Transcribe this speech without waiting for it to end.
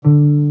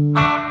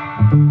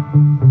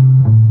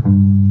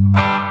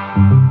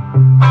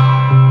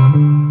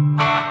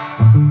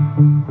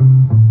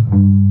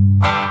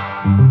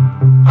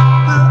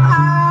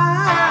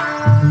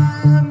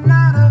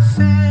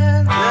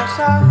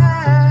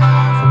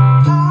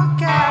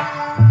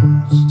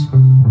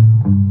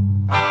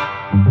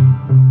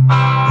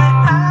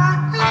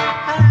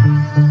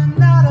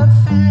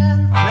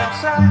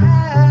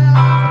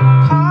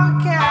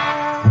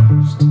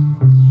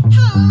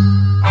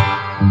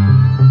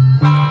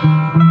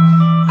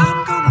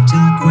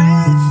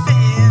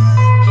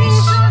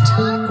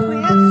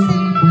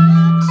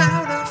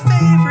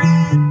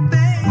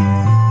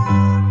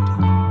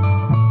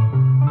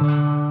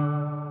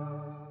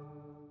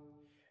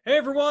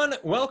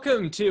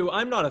welcome to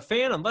I'm Not a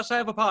Fan Unless I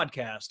Have a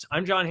Podcast.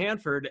 I'm John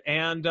Hanford,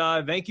 and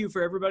thank you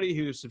for everybody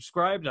who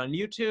subscribed on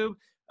YouTube,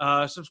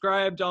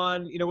 subscribed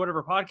on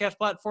whatever podcast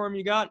platform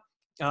you got.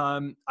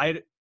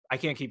 I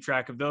can't keep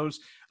track of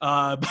those,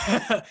 but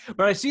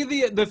I see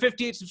the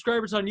 58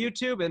 subscribers on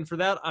YouTube, and for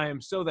that I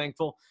am so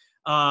thankful.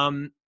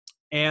 And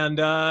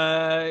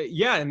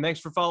thanks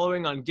for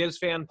following on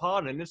GizFanPod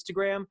on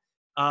Instagram.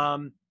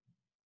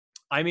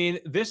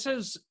 This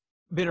has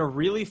been a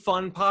really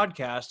fun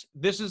podcast.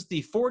 This is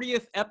the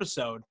 40th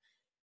episode.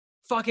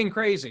 Fucking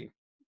crazy.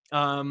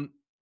 Considering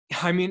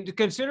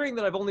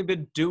that I've only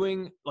been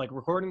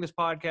recording this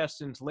podcast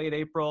since late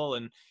April,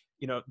 and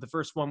the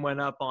first one went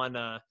up on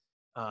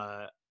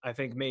I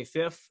think May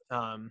 5th,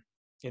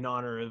 in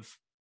honor of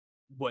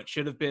what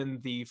should have been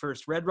the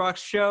first Red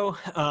Rocks show.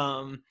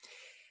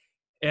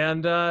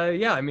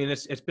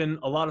 It's been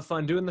a lot of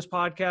fun doing this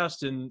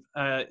podcast, and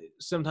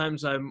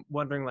sometimes I'm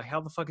wondering, like,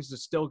 how the fuck is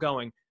this still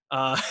going?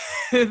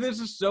 This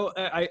is so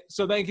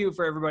thank you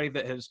for everybody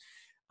that has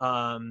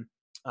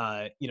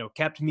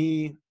kept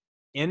me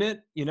in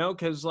it,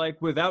 because like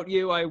without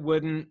you I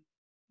wouldn't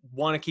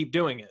want to keep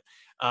doing it.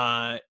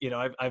 I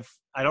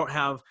don't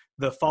have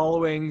the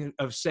following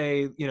of,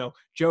 say,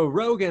 Joe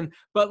Rogan,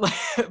 but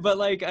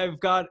I've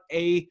got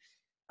a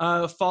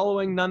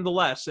following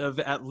nonetheless of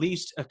at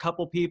least a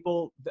couple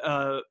people,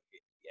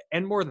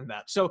 and more than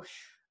that. So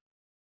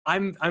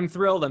I'm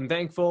thrilled. I'm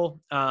thankful.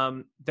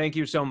 Thank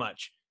you so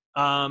much.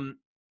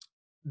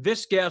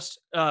 This guest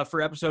for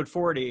episode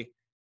 40,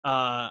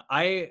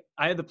 I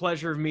had the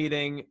pleasure of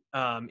meeting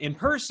in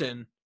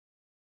person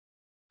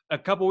a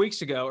couple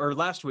weeks ago, or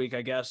last week,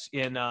 I guess,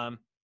 in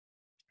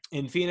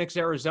Phoenix,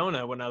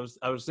 Arizona, when I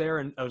was there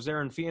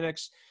in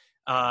Phoenix,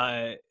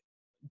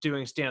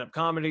 doing stand-up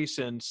comedy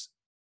since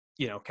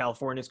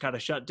California's kind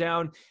of shut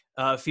down.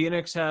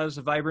 Phoenix has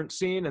a vibrant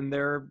scene, and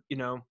they're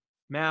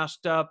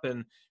masked up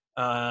and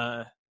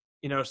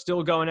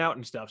still going out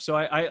and stuff. So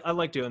I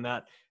like doing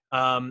that.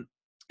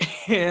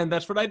 And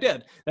that's what I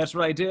did. That's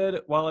what I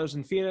did while I was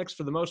in Phoenix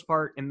for the most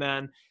part. And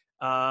then,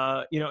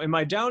 in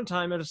my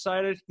downtime, I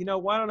decided,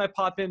 why don't I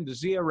pop into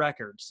Zia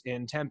Records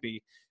in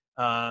Tempe?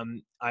 I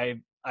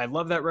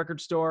love that record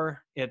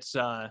store. It's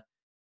one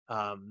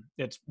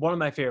of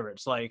my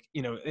favorites. Like,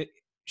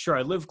 sure,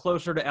 I live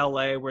closer to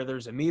LA where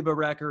there's Amoeba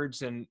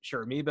Records, and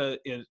sure, Amoeba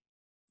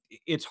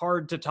it's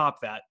hard to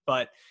top that.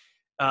 But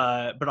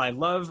I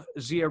love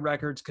Zia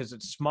Records because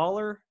it's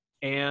smaller,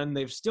 and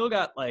they've still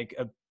got like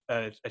a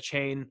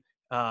chain.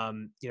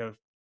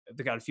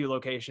 They got a few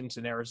locations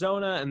in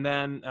Arizona, and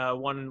then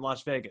one in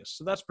Las Vegas.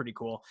 So that's pretty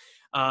cool.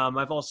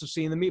 I've also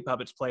seen the Meat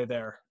Puppets play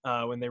there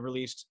when they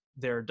released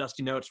their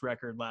Dusty Notes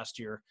record last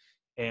year,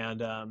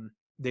 and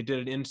they did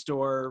an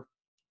in-store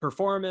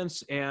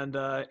performance and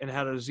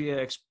had a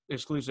Zia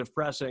exclusive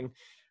pressing.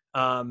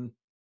 And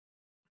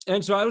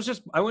so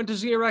I went to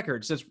Zia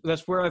Records.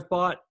 That's where I've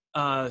bought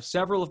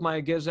several of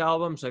my Giz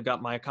albums. I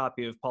got my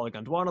copy of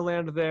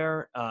Polygondwanaland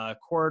there,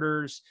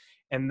 Quarters,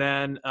 and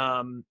then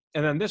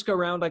this go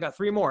round I got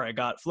 3 more. I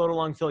got Float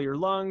Along, Fill Your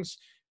Lungs,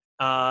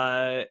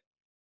 Paper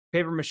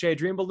Mache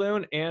Dream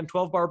Balloon, and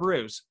 12 Bar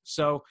Brews.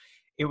 So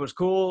it was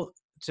cool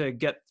to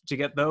get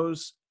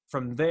those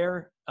from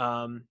there.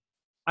 I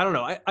don't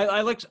know.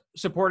 I like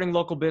supporting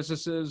local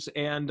businesses,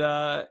 and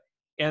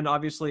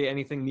obviously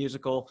anything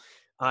musical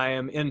I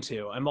am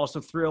into. I'm also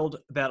thrilled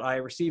that I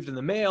received in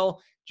the mail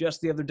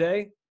just the other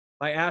day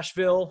my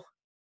Asheville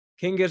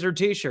King Gizzard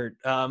t-shirt.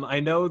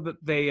 I know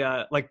that they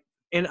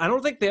and I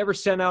don't think they ever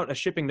sent out a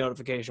shipping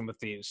notification with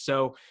these.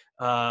 So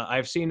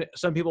I've seen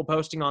some people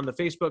posting on the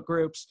Facebook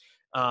groups,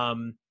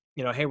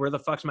 hey, where the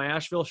fuck's my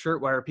Asheville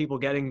shirt? Why are people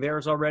getting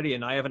theirs already?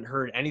 And I haven't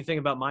heard anything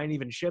about mine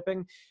even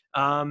shipping.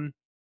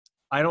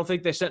 I don't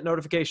think they sent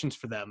notifications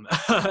for them.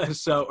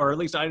 So, or at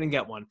least I didn't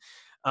get one.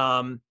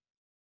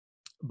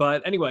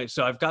 But anyway,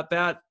 so I've got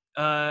that.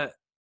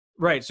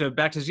 Right. So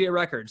back to Zia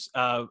Records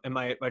and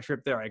my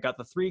trip there. I got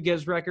the 3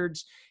 Giz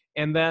records.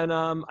 And then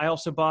I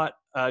also bought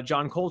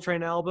John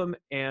Coltrane album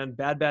and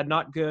Bad Bad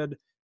Not Good.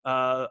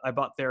 I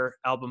bought their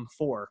album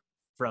 4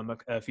 from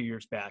a few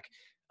years back.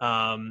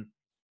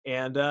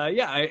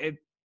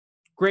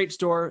 Great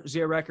store,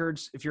 Zia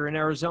Records. If you're in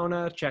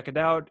Arizona, check it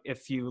out.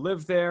 If you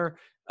live there,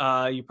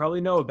 you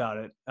probably know about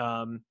it.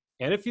 And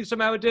if you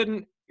somehow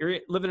didn't, you're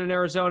living in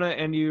Arizona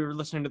and you're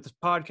listening to this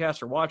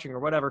podcast or watching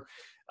or whatever,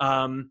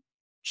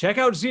 check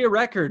out Zia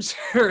Records.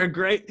 They're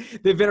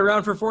great. They've been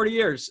around for 40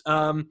 years.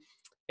 So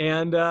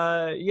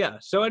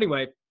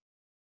anyway,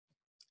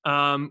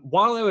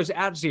 while I was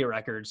at Zia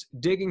Records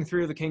digging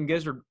through the King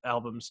Gizzard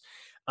albums,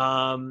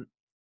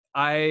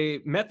 I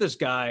met this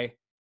guy.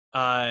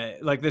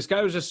 This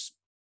guy was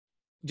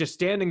just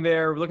standing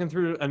there looking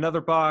through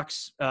another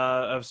box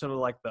of some of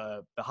like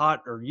the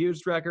hot or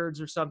used records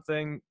or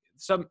something,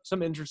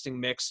 some interesting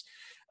mix,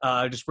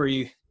 just where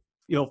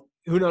you'll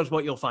who knows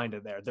what you'll find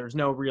in there. There's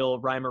no real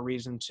rhyme or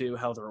reason to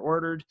how they're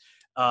ordered.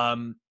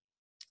 So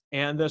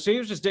he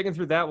was just digging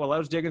through that while I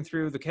was digging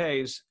through the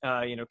K's.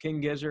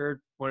 King Gizzard,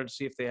 wanted to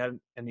see if they had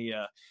any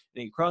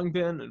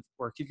Khruangbin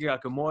or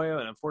Kikagaku Moyo,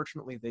 and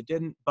unfortunately they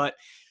didn't. But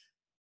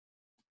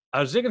I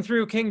was digging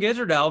through King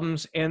Gizzard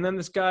albums, and then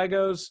this guy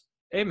goes,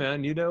 "Hey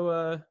man, you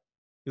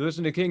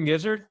listen to King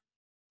Gizzard?"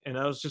 And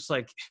I was just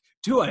like,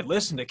 "Do I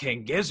listen to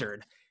King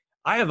Gizzard?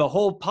 I have a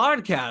whole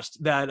podcast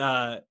that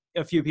a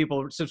few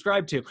people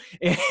subscribe to."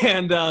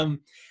 And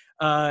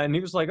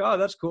he was like, "Oh,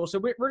 that's cool." So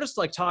we're just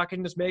like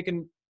talking, just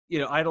making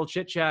idle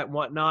chit chat and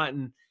whatnot,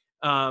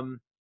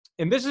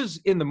 and this is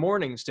in the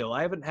morning still.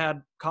 I haven't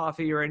had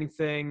coffee or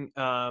anything,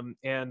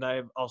 and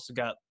I've also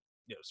got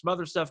some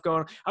other stuff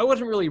going on. I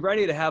wasn't really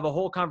ready to have a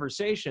whole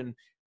conversation,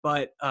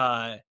 but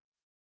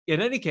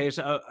in any case,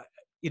 I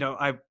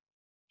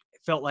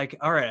felt like,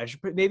 all right, I should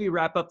maybe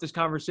wrap up this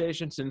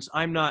conversation since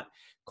I'm not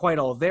quite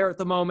all there at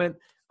the moment.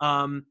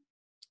 So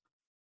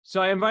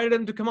I invited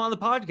him to come on the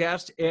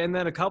podcast, and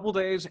then a couple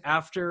days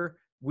after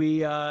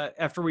we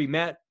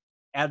met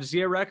at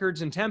Zia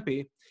Records in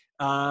Tempe,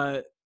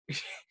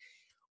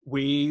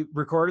 we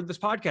recorded this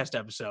podcast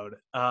episode.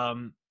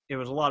 It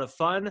was a lot of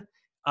fun.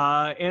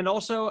 And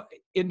also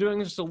in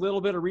doing just a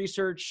little bit of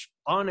research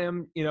on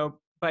him,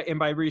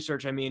 by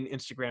research, I mean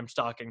Instagram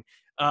stalking.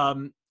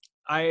 I've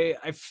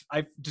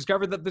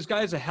discovered that this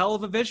guy is a hell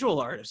of a visual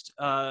artist.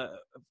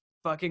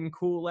 Fucking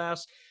cool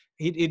ass.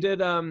 He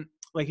did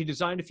he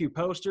designed a few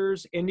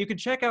posters, and you can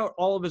check out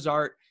all of his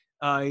art.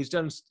 He's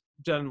done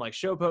like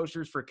show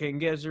posters for King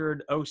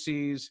Gizzard,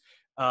 OCs,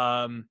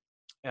 a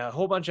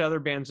whole bunch of other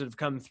bands that have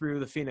come through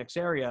the Phoenix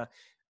area.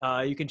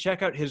 You can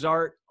check out his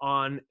art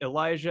on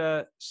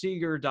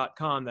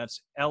ElijahSeeger.com.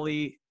 That's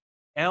ELEELI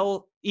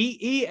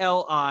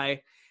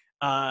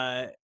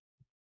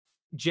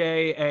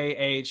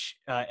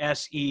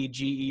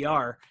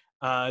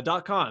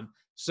JAHSEGER.com.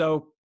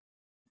 So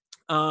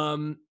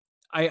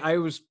I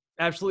was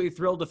absolutely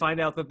thrilled to find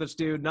out that this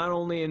dude not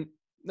only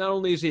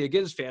is he a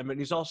Giz fan, but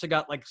he's also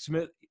got like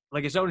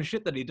his own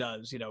shit that he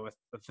does, with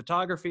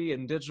photography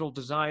and digital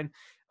design.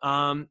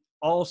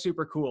 All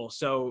super cool.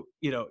 So,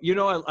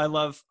 I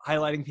love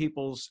highlighting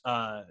people's,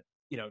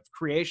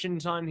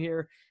 creations on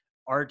here,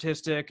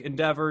 artistic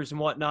endeavors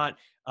and whatnot.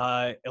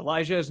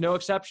 Elijah is no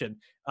exception.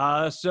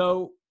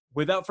 So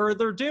without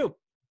further ado,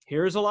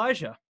 here's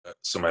Elijah.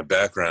 So my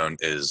background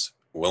is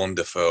Willem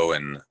Dafoe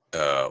and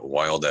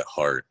Wild at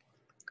Heart.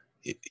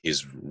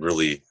 He's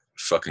really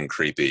fucking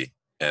creepy.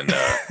 And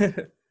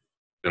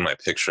in my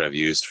picture I've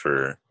used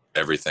for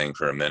everything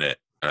for a minute.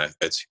 And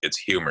it's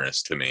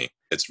humorous to me.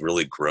 It's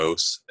really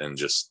gross and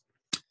just,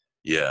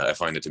 yeah, I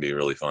find it to be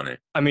really funny.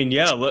 I mean,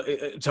 yeah,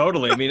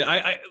 totally. I mean,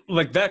 I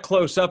like that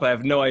close up. I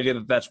have no idea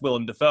that that's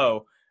Willem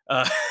Dafoe,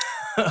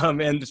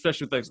 and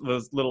especially with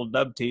those little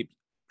nub teeth.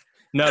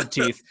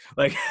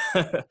 Like,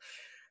 but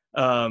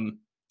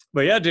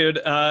yeah,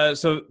 dude.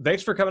 So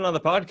thanks for coming on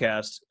the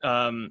podcast.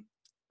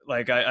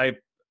 Like I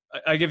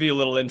give you a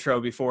little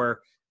intro before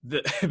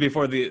the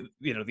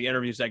the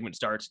interview segment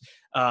starts.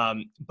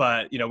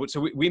 But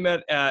so we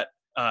met at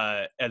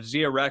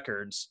Zia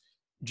Records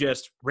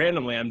just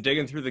randomly. I'm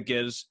digging through the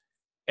Giz,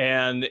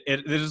 and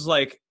this is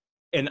like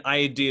an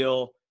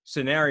ideal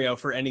scenario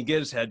for any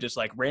Giz head, just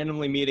like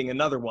randomly meeting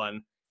another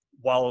one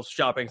while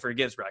shopping for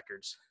Giz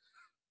records.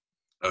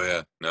 Oh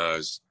yeah, no, I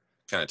was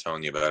kind of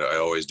telling you about it. I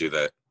always do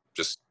that.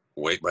 Just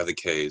wait by the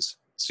K's,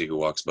 see who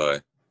walks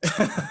by.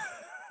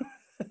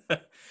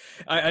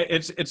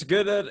 It's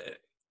good.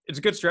 It's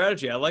a good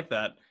strategy. I like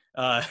that.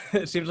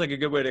 It seems like a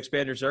good way to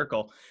expand your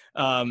circle.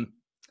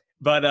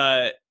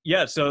 But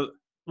yeah, so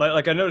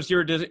like I noticed you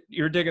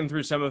were digging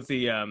through some of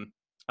the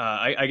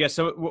I guess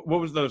so. What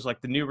was those, like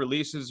the new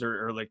releases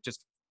or like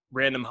just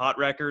random hot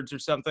records or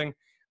something?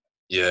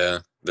 Yeah,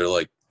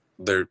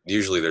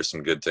 usually there's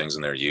some good things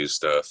in their used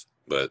stuff,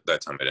 but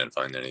that time I didn't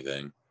find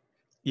anything.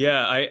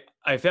 Yeah,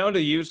 I found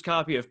a used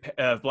copy of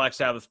Black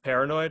Sabbath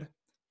Paranoid,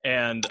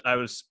 and I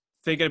was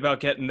thinking about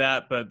getting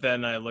that, but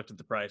then I looked at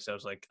the price. I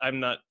was like, I'm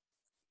not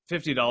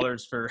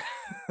 $50 for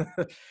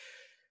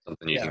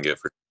something you can get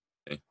for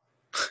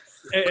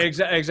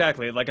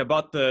exactly. Like I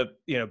bought the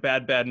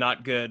Bad Bad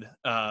Not Good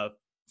 4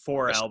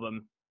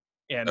 album,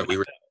 and have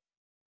you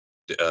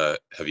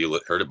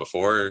heard it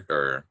before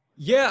or?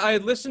 Yeah, I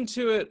listened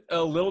to it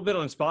a little bit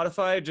on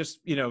Spotify,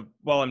 just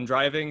while I'm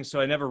driving, so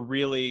I never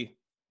really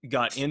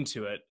got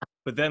into it.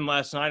 But then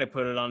last night I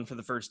put it on for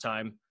the first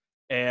time,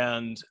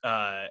 and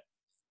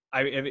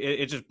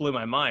it just blew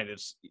my mind.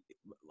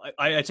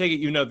 I take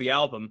it the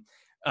album.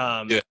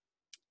 Yeah.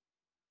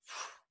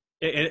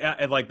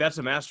 It like that's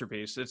a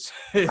masterpiece. It's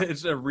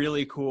a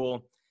really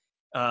cool,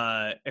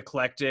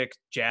 eclectic,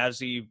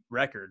 jazzy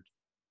record.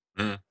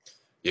 Mm.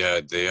 Yeah,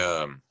 they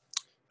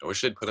I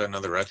wish they'd put out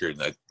another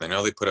record. I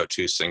know they put out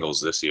 2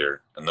 singles this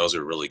year, and those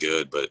are really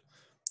good. But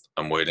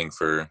I'm waiting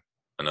for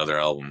another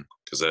album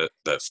because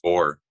that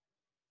 4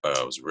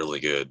 was really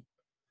good.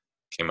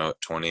 Came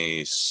out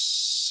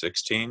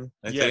 2016,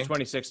 I think.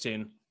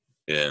 2016.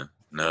 Yeah,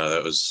 no,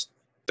 that was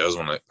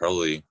one that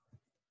probably, I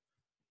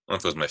don't know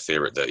if it was my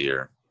favorite that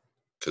year,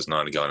 because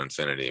Not Gone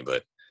Infinity,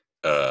 but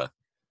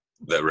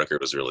that record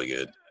was really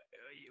good.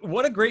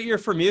 What a great year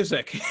for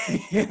music,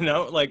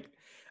 like.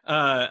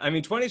 I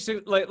mean,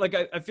 26, like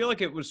I feel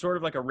like it was sort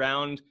of like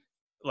around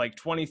like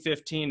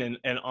 2015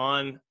 and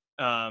on,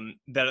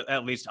 that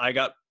at least I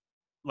got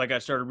like I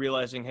started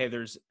realizing, hey,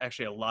 there's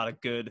actually a lot of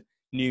good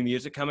new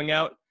music coming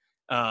out.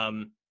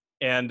 And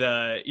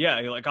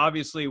yeah, like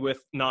obviously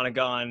with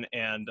Nonagon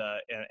and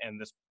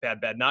this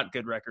Bad Not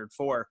Good record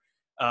 4,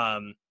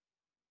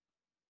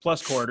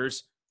 plus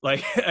quarters,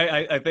 like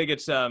I think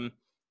it's a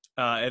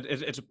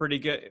pretty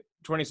good.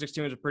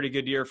 2016 was a pretty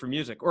good year for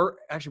music. Or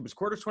actually, was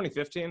quarters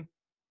 2015?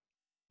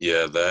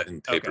 Yeah, that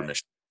and Paper Okay.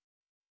 Machine,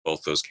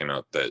 both those came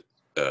out that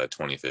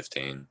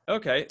 2015.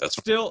 Okay. That's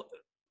Still,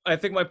 I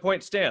think my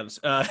point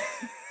stands.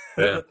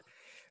 yeah.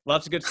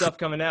 Lots of good stuff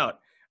coming out.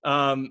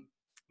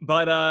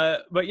 But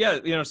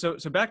yeah, so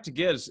back to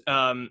Giz.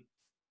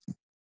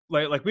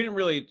 Like we didn't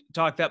really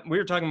talk that. We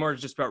were talking more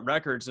just about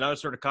records, and I was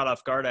sort of caught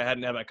off guard. I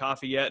hadn't had my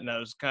coffee yet, and I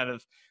was kind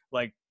of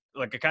like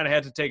I kind of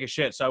had to take a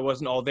shit, so I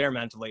wasn't all there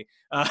mentally.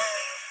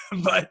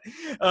 But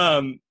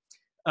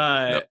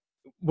No.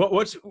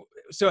 what's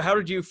so? How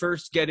did you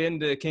first get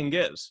into King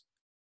Giz?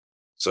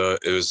 So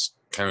it was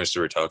kind of just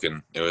we were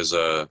talking. It was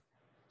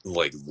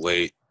like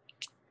late,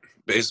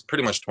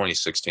 pretty much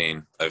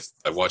 2016.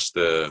 I've watched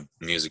the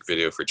music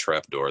video for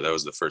Trapdoor. That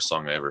was the first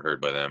song I ever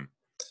heard by them.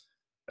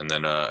 And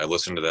then I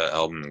listened to that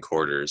album in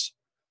quarters.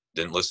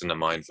 Didn't listen to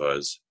Mind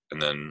Fuzz. And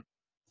then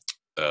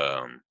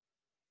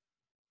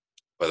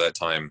by that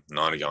time,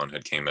 Nonagon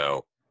had came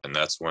out, and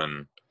that's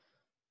when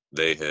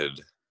they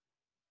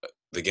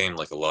gained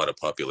like a lot of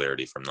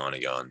popularity from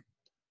Nonagon,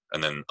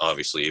 and then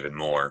obviously even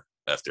more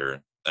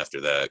after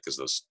that, because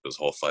those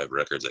whole 5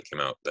 records that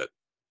came out that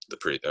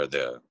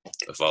the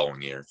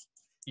following year.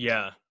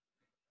 Yeah.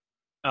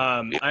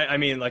 Yeah. I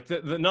mean, like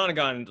the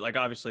Nonagon, like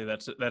obviously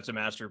that's a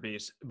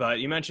masterpiece. But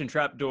you mentioned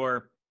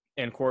Trapdoor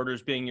and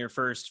Quarters being your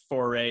first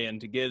foray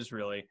into Giz,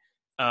 really.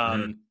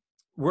 Mm-hmm.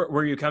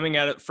 Were you coming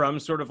at it from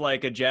sort of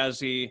like a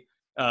jazzy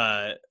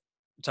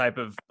type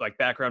of like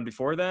background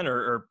before then,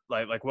 or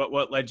like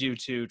what led you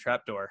to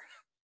Trapdoor?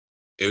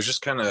 It was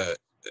just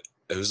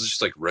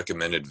like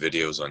recommended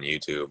videos on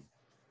YouTube.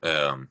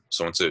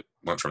 So once it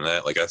went from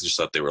that, like I just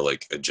thought they were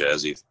like a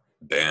jazzy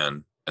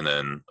band. And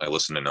then I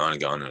listened to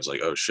Nonagon and I was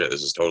like, oh shit,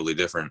 this is totally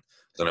different.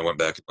 Then I went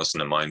back and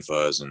listened to Mind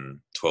Fuzz and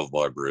 12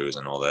 Bar Brews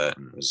and all that.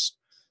 And it was,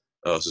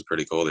 oh, this is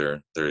pretty cool. They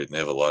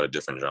have a lot of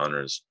different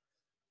genres.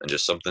 And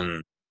just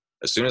something,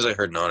 as soon as I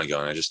heard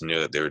Nonagon, I just knew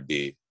that there would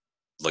be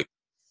like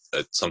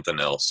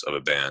something else of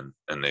a band.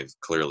 And they've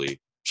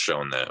clearly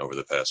shown that over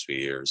the past few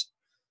years.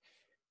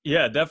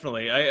 Yeah,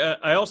 definitely.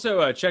 I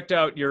also checked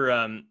out your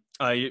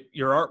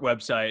art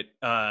website.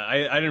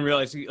 I didn't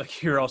realize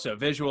like you're also a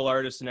visual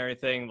artist and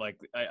everything. Like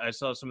I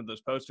saw some of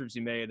those posters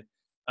you made.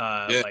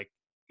 Yeah. Like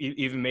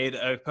even made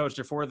a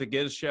poster for the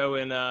Giz show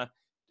in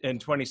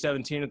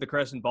 2017 at the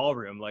Crescent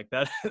Ballroom. Like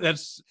that.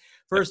 That's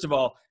first of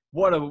all,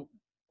 what a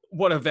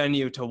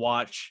venue to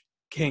watch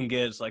King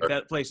Giz. Like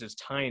that place is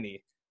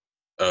tiny.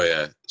 Oh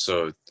yeah.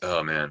 So,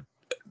 oh man.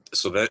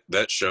 So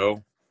that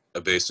show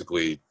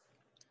basically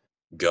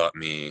got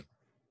me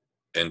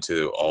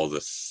into all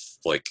the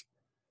like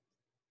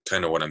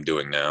kind of what I'm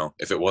doing now.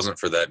 If it wasn't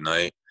for that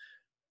night,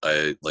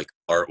 I like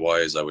art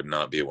wise, I would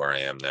not be where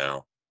I am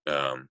now.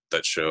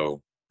 That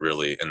show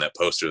really, and that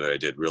poster that I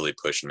did really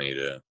pushed me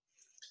to,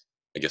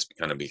 I guess,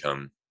 kind of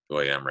become who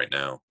I am right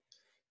now.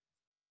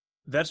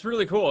 That's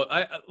really cool.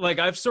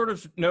 I've sort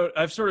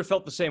of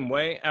felt the same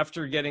way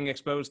after getting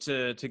exposed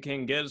to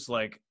King Giz.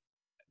 Like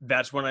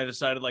that's when I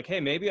decided like, hey,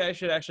 maybe I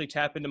should actually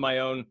tap into my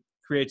own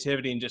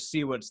creativity and just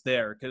see what's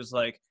there. Cause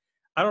like,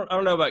 I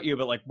don't know about you,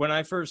 but like when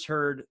I first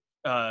heard,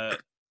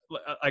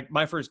 like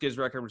my first Giz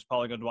record was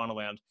Polygon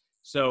Dwanaland.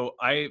 So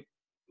I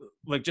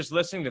like just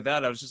listening to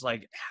that, I was just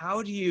like,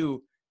 how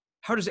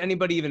does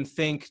anybody even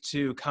think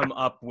to come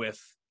up with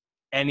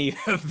any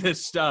of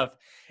this stuff?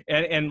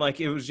 And like,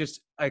 it was just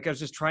like, I was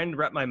just trying to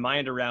wrap my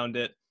mind around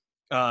it,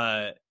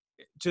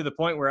 to the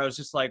point where I was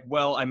just like,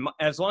 well,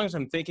 as long as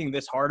I'm thinking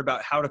this hard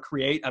about how to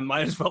create, I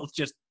might as well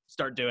just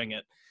start doing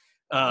it.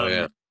 Oh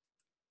yeah.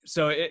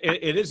 So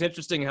it is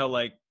interesting how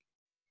like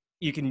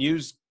you can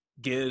use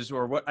Giz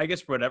or what I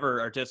guess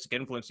whatever artistic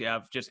influence you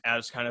have just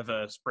as kind of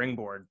a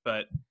springboard.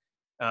 But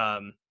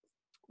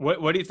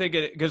what do you think?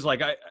 Because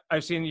like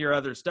I've seen your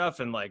other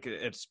stuff and like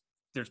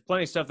there's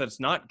plenty of stuff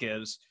that's not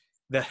Giz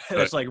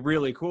that's like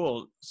really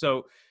cool.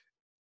 So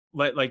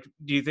like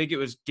do you think it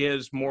was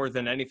Giz more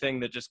than anything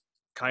that just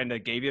kind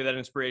of gave you that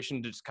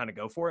inspiration to just kind of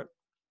go for it?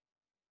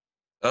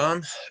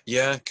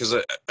 Yeah, because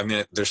I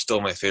mean, they're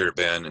still my favorite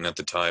band, and at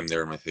the time they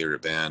were my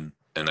favorite band,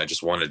 and I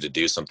just wanted to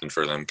do something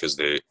for them because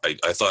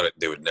I thought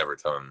they would never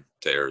come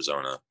to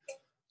Arizona,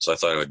 so I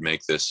thought I would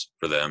make this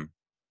for them,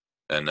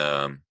 and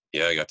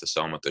yeah, I got to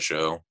sell them at the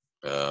show,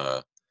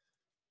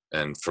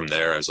 and from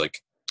there I was like,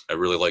 I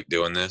really like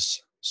doing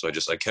this, so I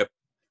kept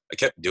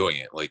doing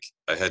it. Like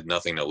I had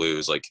nothing to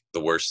lose. Like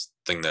the worst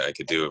thing that I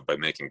could do by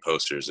making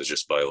posters is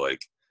just by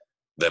like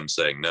them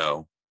saying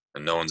no,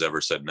 and no one's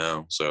ever said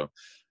no, so.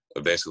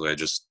 But basically, I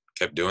just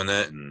kept doing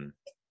that, and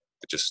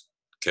it just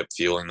kept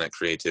fueling that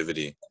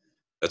creativity.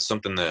 That's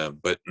something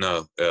that, but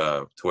no,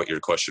 to what your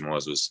question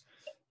was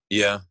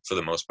yeah, for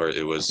the most part,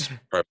 it was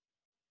probably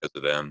because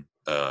of them.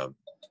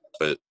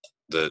 But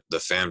the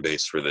fan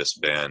base for this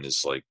band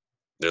is like,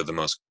 they're the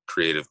most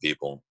creative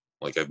people.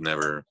 Like I've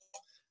never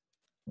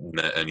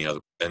met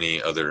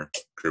any other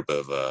group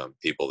of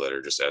people that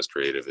are just as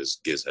creative as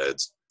Giz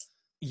Heads.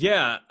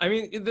 Yeah, I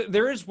mean,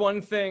 there is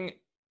one thing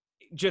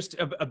just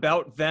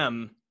about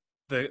them,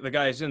 the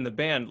guys in the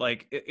band.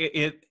 Like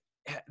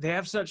they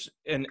have such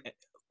an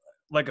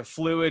like a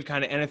fluid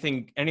kind of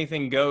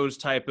anything goes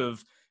type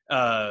of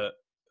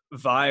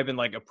vibe and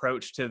like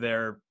approach to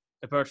their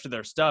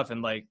stuff,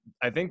 and like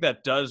I think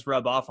that does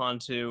rub off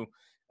onto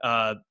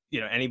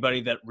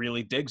anybody that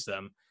really digs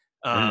them.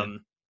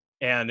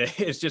 And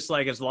it's just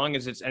like, as long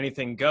as it's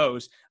anything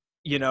goes,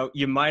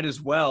 you might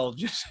as well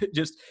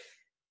just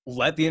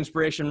let the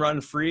inspiration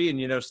run free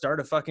and start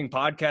a fucking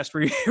podcast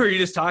where you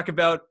just talk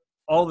about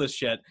all this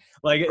shit.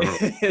 Like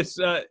it's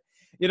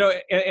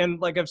and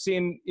like I've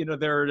seen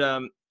there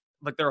are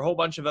a whole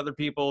bunch of other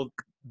people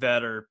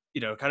that are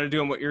kind of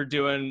doing what you're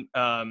doing.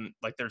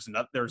 Like there's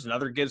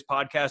another Giz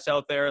podcast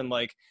out there, and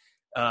like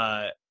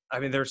I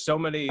mean there's so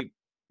many.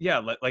 Yeah,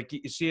 like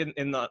you see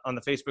on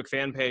the Facebook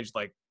fan page,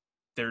 like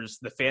there's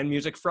the Fan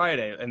Music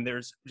Friday, and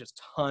there's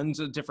just tons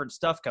of different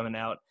stuff coming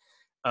out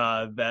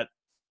that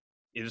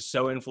is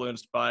so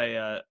influenced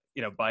by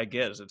by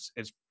Giz. It's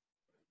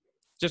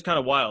just kind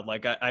of wild.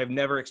 Like I've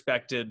never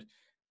expected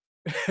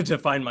to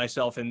find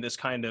myself in this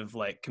kind of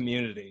like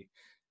community.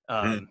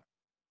 Yeah,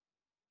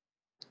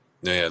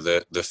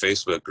 the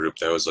Facebook group,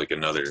 that was like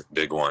another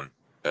big one,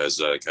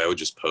 as like I would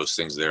just post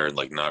things there and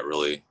like not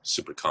really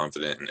super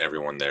confident, and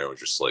everyone there was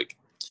just like,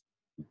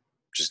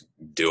 just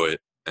do it.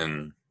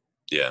 And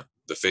yeah,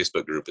 the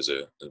Facebook group is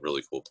a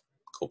really cool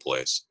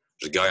place.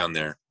 There's a guy on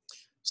there.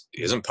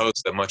 He doesn't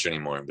post that much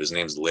anymore, but his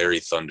name's Larry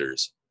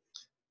Thunders,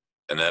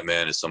 and that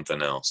man is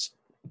something else.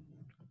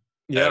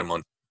 Yeah.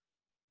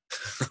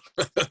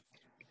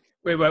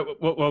 Wait, what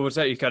was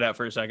that? You cut out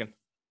for a second.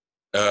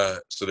 So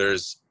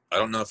I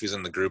don't know if he's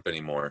in the group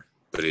anymore,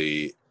 but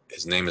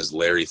his name is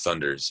Larry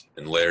Thunders,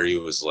 and Larry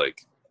was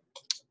like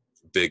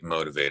big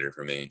motivator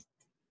for me.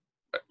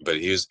 But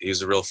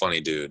he's a real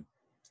funny dude.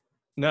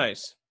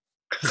 Nice.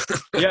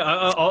 Yeah,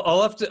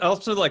 I'll have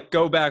to like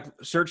go back,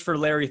 search for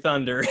Larry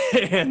Thunder,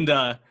 and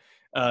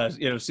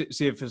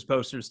see if his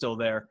poster's still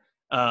there.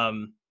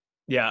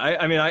 Yeah,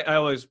 I mean I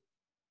always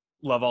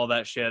love all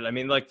that shit. I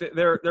mean, like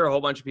there are a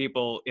whole bunch of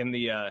people in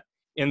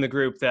the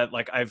group that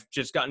like I've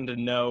just gotten to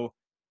know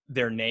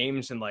their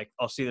names, and like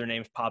I'll see their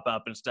names pop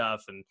up and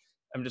stuff, and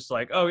I'm just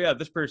like, oh yeah,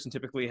 this person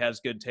typically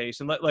has good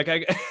taste, and like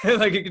I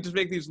like you can just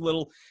make these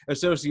little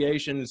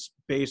associations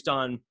based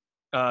on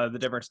the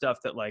different stuff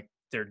that like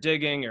they're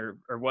digging or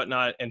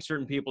whatnot, and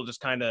certain people just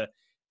kind of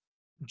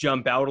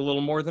jump out a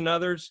little more than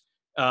others.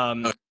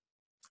 And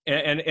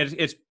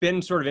it's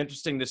been sort of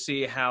interesting to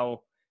see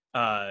how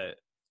I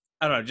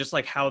don't know, just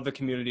like how the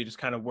community just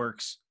kind of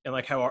works, and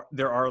like how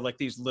there are like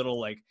these little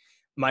like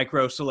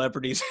micro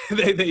celebrities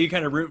that you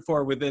kind of root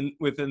for within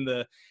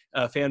the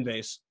fan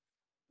base.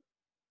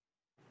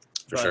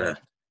 For sure.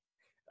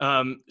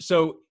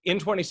 So in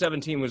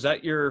 2017, was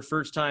that your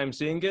first time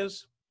seeing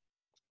Giz?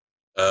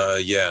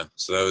 Yeah.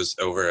 So that was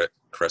over at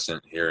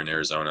Crescent here in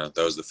Arizona.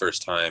 That was the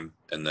first time,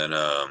 and then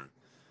a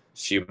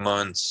few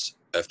months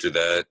after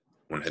that,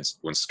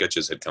 when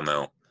Sketches had come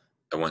out,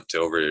 I went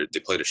to they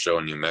played a show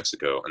in New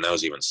Mexico, and that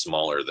was even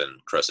smaller than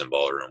Crescent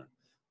Ballroom.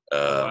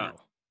 Wow.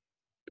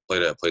 They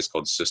played at a place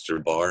called Sister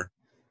Bar.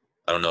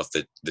 I don't know if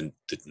the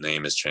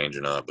name has changed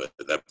or not, but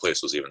that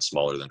place was even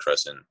smaller than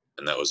Crescent,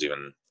 and that was a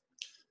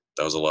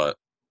lot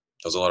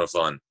of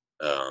fun.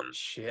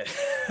 Shit.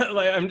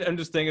 Like I'm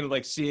just thinking of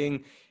like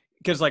seeing,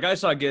 because like I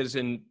saw Giz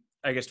in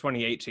I guess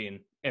 2018,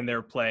 and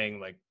they're playing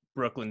like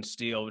Brooklyn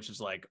Steel, which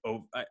is like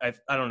I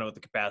don't know what the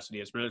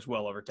capacity is, but it's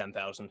well over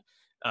 10,000.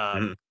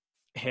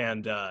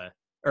 And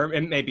or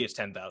maybe it's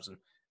 10,000.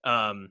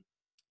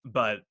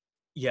 But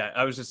yeah,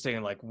 I was just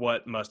thinking like,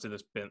 what must have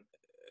this been?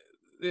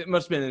 It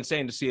must have been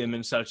insane to see him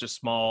in such a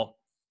small,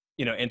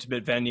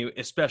 intimate venue,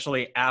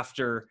 especially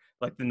after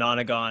like the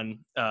Nonagon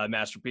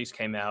masterpiece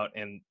came out,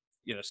 and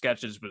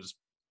Sketches was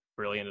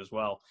brilliant as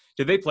well.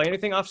 Did they play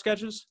anything off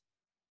Sketches?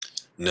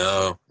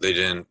 No, they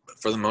didn't.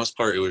 For the most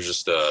part, it was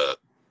just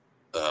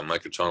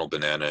Microtonal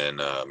Banana and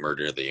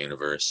Murder of the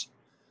Universe.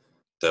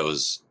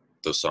 Those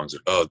songs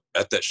are,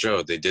 at that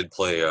show they did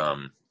play,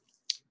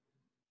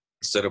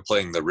 instead of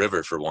playing The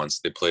River for once,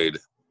 they played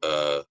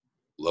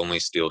Lonely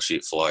Steel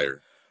Sheet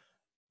Flyer.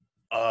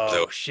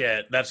 Oh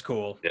shit, that's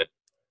cool. Yeah.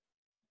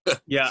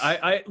 Yeah,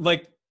 I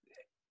like,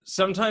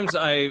 sometimes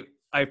I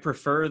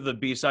prefer the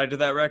B-side to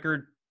that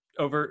record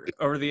over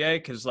the A,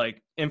 because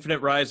like Infinite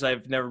Rise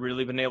I've never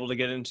really been able to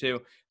get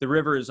into. The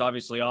River is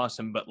obviously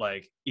awesome, but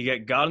like you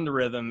get God in the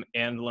Rhythm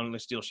and Lonely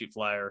Steel Sheet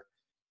Flyer.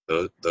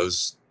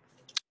 Those,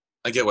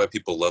 I get why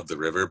people love The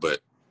River, but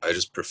I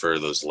just prefer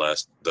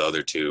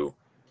the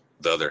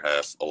other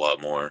half a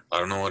lot more. I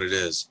don't know what it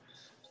is.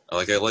 I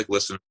like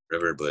listening to The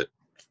River, but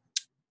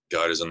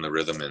God is in the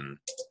Rhythm and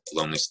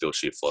Lonely Steel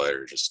Sheet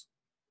Flyer just,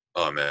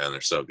 oh man,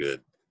 they're so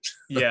good.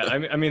 Yeah,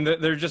 I mean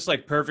they're just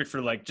like perfect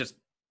for like just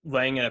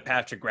laying in a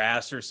patch of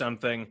grass or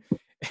something,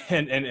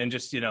 and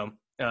just take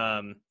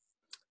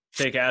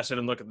acid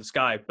and look at the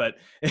sky. But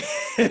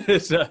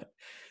it's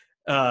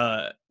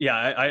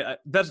Yeah,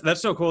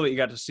 that's so cool that you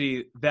got to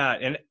see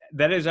that, and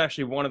that is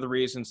actually one of the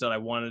reasons that I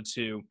wanted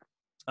to,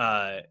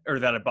 or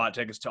that I bought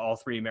tickets to all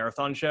three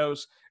marathon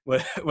shows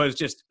was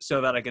just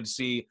so that I could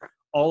see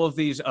all of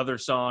these other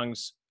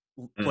songs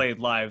Mm, played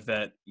live.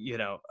 That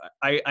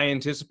I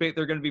anticipate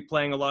they're going to be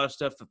playing a lot of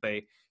stuff that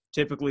they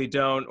typically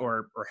don't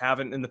or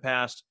haven't in the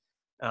past.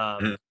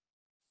 mm.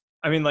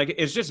 I mean, like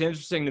it's just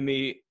interesting to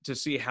me to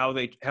see how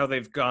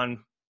they've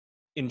gone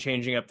in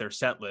changing up their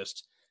set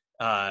list.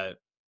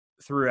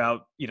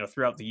 Throughout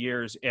the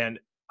years, and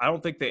I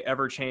don't think they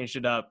ever changed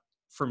it up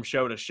from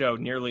show to show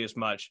nearly as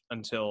much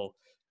until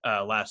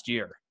last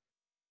year.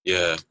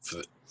 Yeah,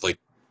 like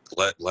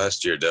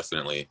last year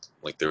definitely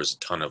like there was a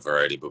ton of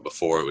variety, but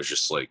before it was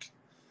just like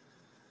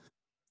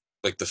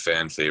the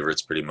fan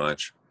favorites pretty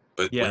much.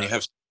 But when you Yeah,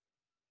 have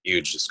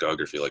huge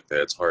discography like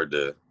that, it's hard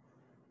to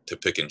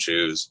pick and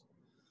choose.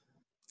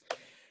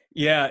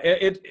 yeah.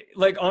 It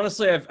like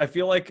honestly, I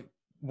feel like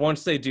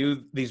once they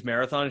do these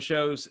marathon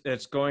shows,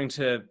 it's going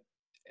to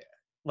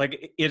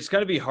it's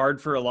going to be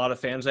hard for a lot of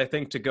fans, I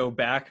think, to go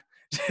back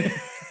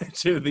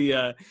to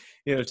the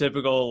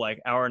typical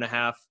like hour and a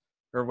half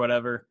or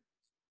whatever.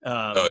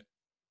 Oh, Um,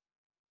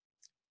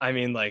 I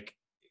mean, like,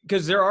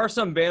 because there are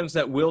some bands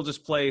that will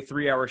just play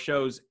 3 hour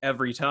shows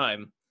every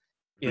time.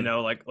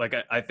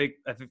 mhm, I think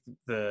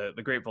the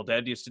Grateful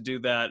Dead used to do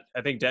that.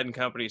 I think Dead and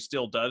Company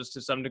still does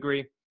to some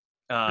degree.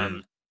 mhm.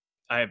 Um,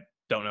 I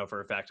don't know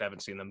for a fact. I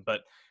haven't seen them,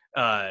 but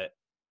uh,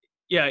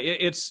 yeah,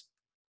 it's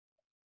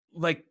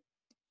like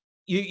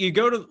you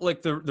go to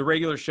like the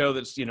regular show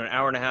that's an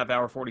hour and a half,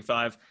 hour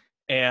 45,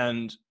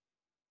 and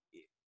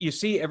you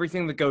see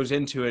everything that goes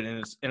into it,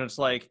 and it's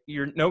like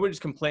nobody's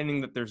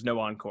complaining that there's no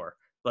encore.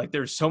 Like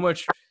there's so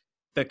much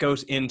that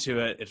goes into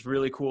it. It's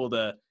really cool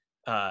to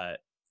uh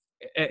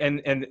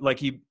and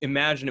like you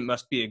imagine it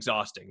must be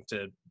exhausting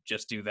to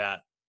just do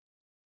that.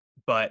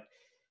 But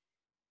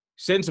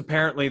since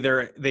apparently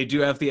they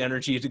do have the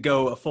energy to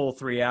go a full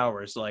 3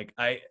 hours, like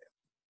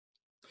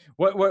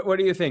what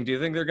do you think? Do you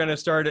think they're gonna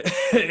start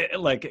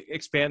like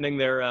expanding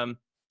their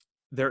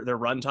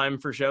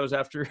runtime for shows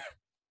after?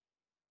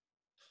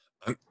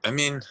 I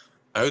mean,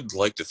 I would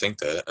like to think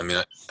that. I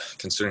mean,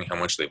 considering how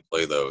much they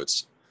play, though,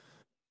 it's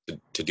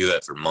to do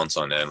that for months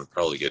on end would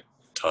probably get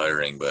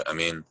tiring. But I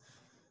mean,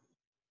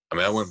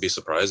 I wouldn't be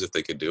surprised if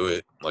they could do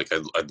it. Like,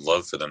 I'd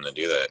love for them to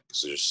do that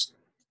because there's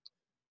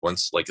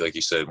once, like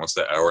you said, once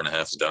that hour and a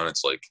half is done,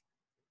 it's like,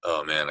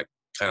 oh man, I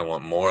kind of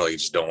want more. Like, you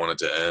just don't want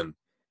it to end.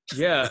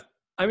 Yeah.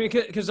 I mean,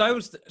 because I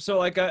was so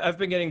like I've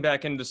been getting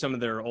back into some of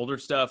their older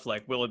stuff,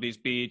 like Willoughby's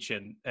Beach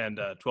and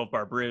 12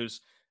 Bar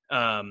Brews,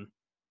 um,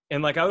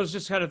 and like I was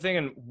just kind of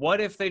thinking, what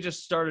if they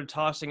just started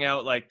tossing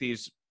out like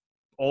these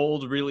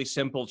old, really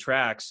simple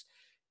tracks,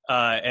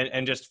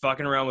 and just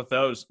fucking around with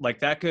those? Like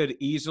that could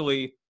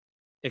easily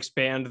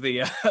expand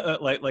the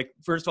like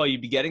first of all,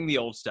 you'd be getting the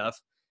old stuff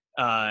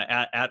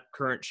at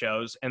current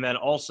shows, and then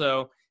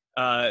also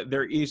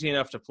they're easy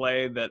enough to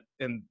play that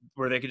and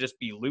where they could just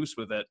be loose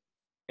with it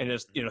and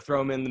just throw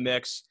them in the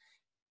mix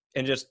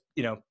and just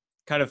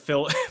kind of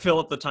fill fill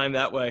up the time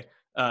that way,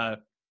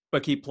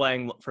 but keep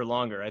playing for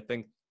longer. I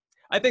think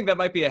that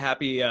might be a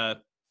happy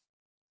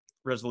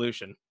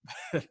resolution.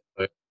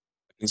 I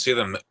can see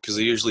them because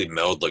they usually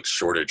meld like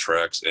shorter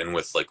tracks in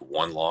with like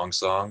one long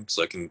song.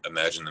 So I can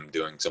imagine them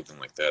doing something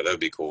like that. That would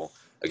be cool.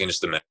 I can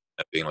just imagine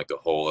that being like a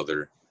whole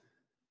other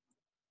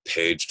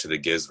page to the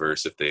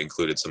Gizverse if they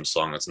included some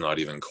song that's not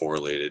even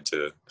correlated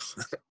to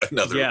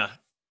another. Yeah,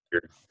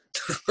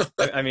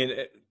 I mean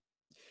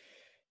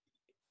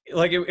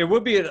like it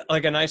would be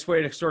like a nice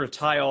way to sort of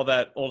tie all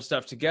that old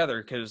stuff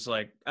together, because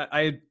like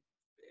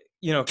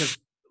because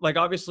like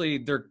obviously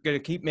they're going to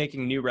keep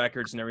making new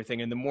records and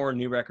everything, and the more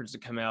new records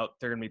that come out,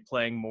 they're going to be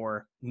playing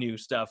more new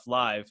stuff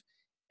live,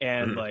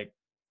 and Mhm. like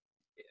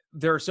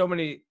there are so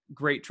many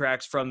great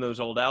tracks from those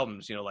old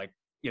albums, like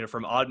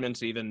from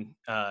Oddments even,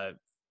 and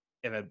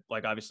then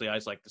like obviously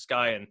Eyes Like the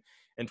Sky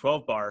and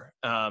 12 Bar,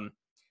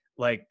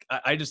 like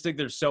I just think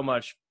there's so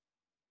much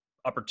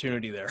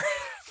opportunity there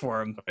for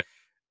them.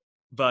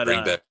 But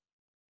Bring back.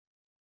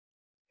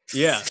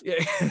 yeah, yeah,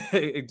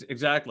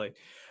 exactly.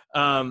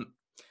 Um,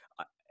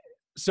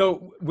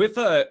 so with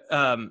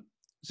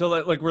so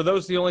like were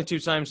those the only two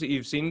times that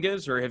you've seen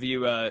Giz, or have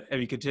you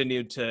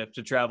continued to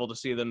travel to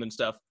see them and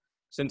stuff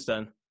since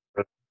then?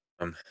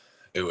 Um,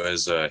 it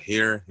was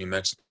here, New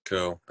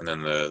Mexico, and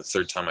then the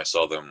third time I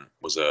saw them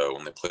was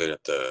when they played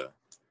at the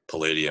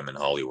Palladium in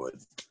Hollywood.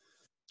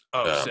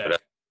 Oh, But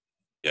sick.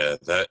 yeah,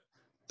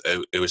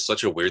 it was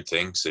such a weird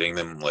thing seeing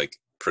them like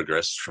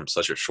progress from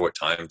such a short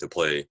time to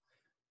play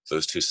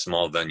those two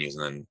small venues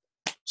and then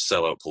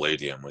sell out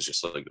Palladium was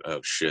just like,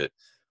 oh shit.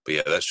 But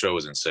yeah, that show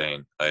was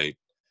insane. I'd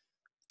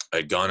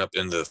gone up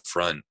in the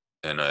front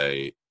and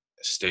I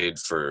stayed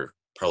for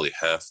probably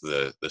half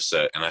the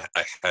set, and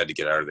I had to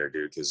get out of there,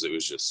 dude, because it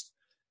was just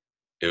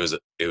it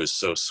was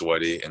so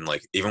sweaty, and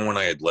like even when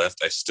I had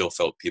left, I still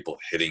felt people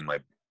hitting my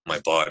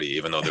body,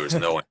 even though there was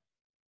no one.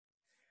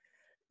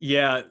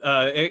 Yeah,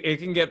 it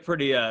can get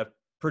pretty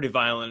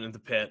violent in the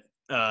pit.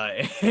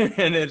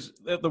 And it's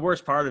the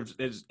worst part of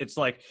is it's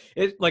like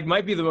it like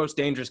might be the most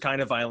dangerous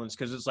kind of violence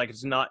because it's like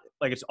it's not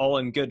like it's all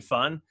in good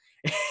fun.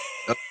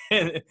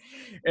 and,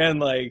 and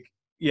like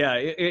yeah,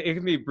 it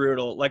can be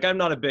brutal. Like I'm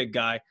not a big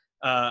guy.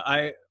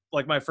 I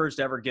like my first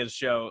ever Giz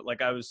show,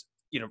 like I was,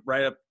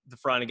 right up the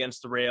front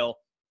against the rail,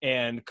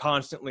 and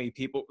constantly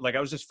people, like I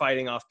was just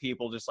fighting off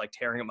people just like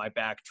tearing at my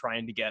back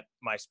trying to get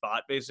my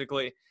spot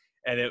basically.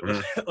 And it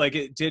was like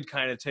it did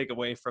kind of take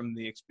away from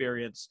the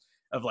experience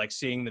of like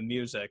seeing the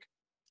music.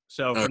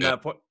 So from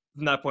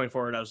that point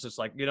forward, I was just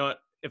like, you know what?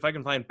 If I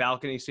can find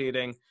balcony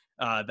seating,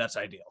 that's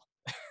ideal.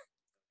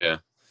 Yeah,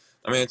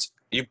 I mean, it's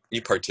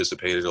you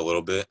participated a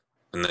little bit,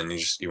 and then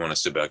you want to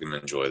sit back and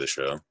enjoy the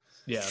show.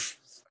 Yeah,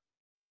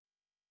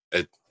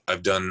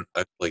 I've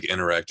like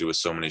interacted with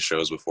so many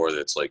shows before that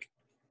it's like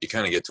you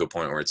kind of get to a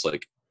point where it's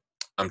like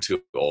I'm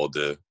too old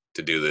to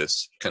do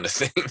this kind of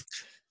thing.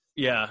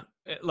 Yeah,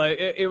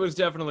 it was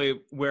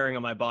definitely wearing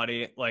on my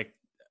body. Like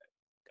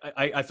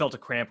I felt a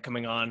cramp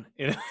coming on.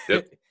 Yep.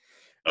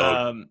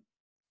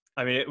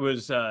 I mean, it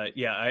was,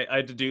 I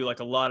had to do like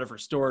a lot of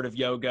restorative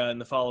yoga in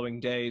the following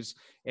days.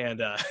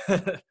 And,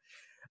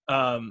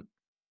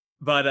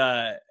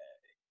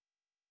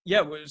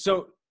 yeah,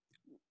 so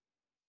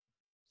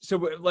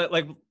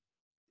like,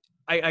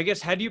 I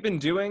guess, had you been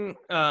doing,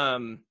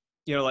 cause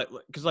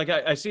like,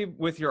 I see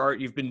with your art,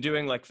 you've been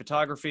doing like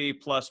photography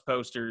plus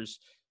posters,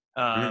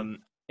 and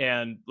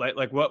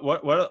like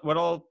what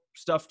all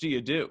stuff do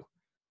you do?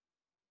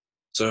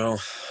 So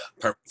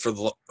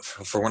for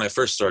when I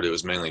first started, it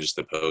was mainly just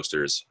the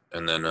posters,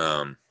 and then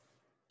I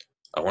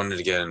wanted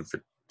to get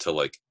to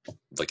like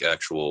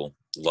actual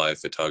live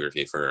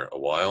photography for a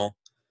while.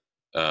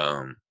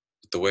 The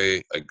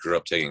way I grew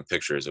up taking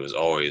pictures, it was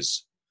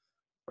always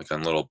like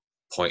on little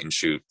point and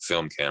shoot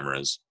film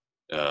cameras,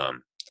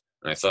 and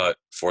I thought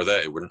for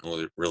that it wouldn't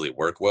really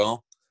work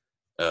well.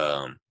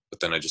 But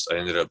then I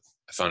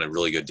found a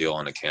really good deal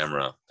on a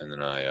camera, and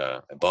then I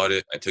bought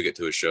it. I took it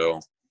to a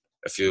show,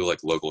 a few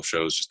like local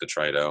shows just to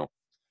try it out.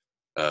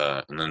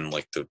 And then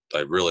like I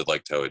really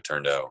liked how it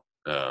turned out.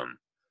 So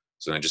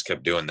then I just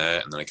kept doing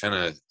that. And then I kind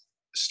of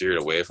steered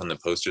away from the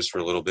posters for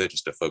a little bit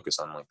just to focus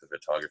on like the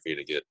photography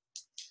to get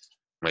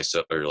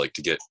myself or like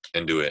to get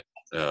into it.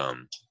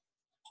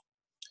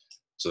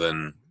 So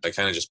then I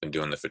kind of just been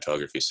doing the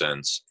photography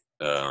since.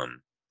 Kind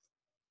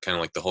of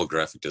like the whole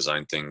graphic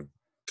design thing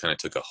kind of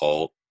took a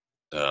halt.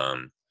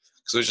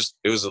 Because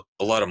it was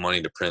a lot of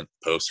money to print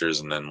posters.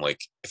 And then like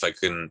if I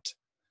couldn't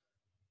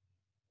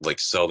like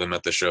sell them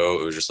at the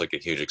show, it was just like a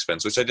huge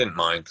expense, which I didn't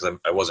mind because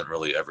I wasn't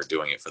really ever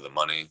doing it for the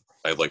money.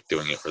 I liked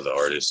doing it for the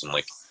artists, and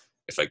like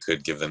if I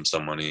could give them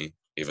some money,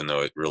 even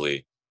though it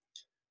really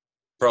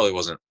probably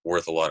wasn't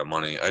worth a lot of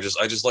money, I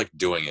just liked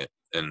doing it,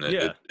 and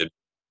it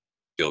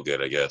feel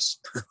good, I guess.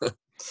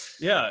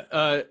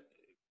 Yeah.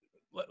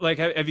 Like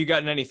have you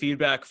gotten any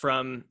feedback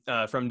from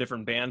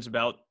different bands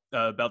about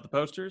the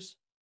posters?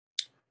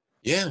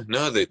 Yeah,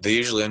 no, they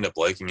usually end up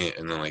liking it,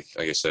 and then like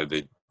I said,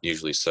 they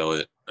usually sell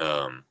it.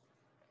 But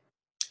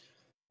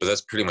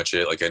that's pretty much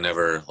it. Like I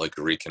never like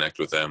reconnect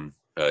with them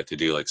to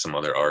do like some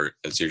other art.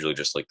 It's usually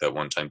just like that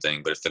one time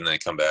thing. But if then they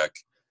come back,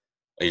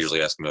 I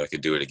usually ask them if I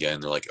could do it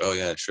again. They're like, "Oh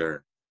yeah,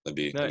 sure. That'd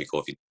be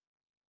cool if you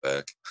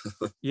back."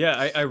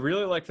 Yeah, I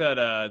really like that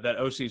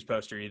OC's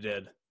poster you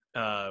did.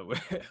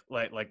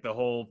 Like the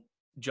whole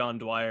John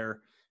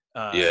Dwyer.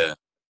 Yeah.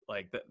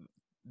 Like that,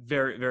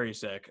 very very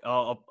sick.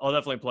 I'll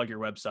definitely plug your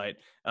website.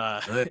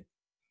 Yeah.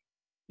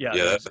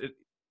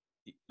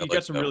 You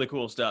got some really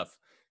cool stuff.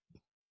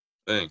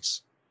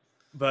 Thanks.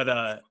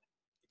 But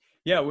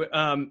yeah.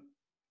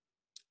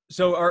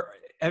 So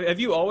have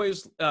you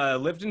always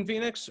lived in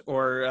Phoenix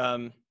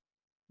or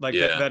like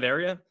that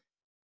area?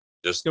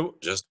 Just.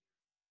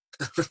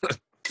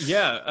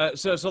 Yeah.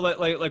 So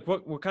like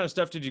what kind of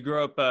stuff did you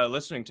grow up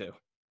listening to?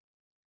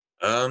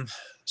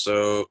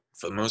 So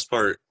for the most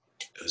part,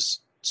 it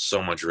was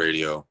so much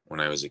radio when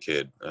I was a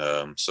kid.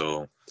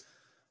 So,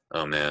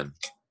 oh man,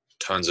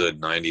 tons of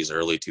 90s,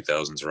 early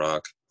 2000s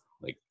rock.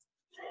 Like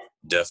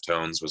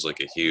Deftones was like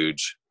a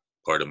huge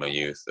part of my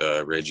youth.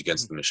 Rage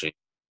Against the Machine.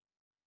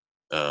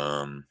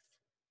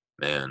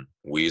 Man,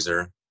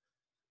 Weezer.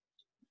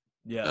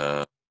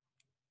 Yeah.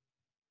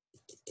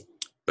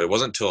 But it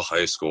wasn't until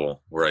high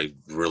school where I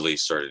really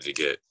started to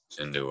get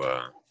into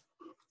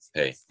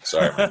hey,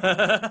 sorry.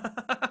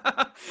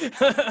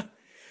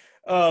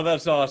 Oh,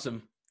 that's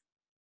awesome.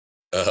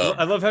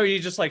 I love how you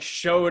just like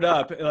showed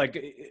up.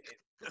 Like,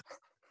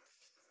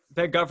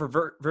 thank God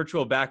for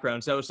virtual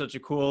backgrounds. That was such a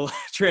cool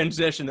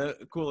transition, a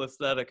cool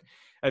aesthetic.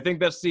 I think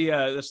that's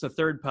the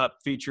third pup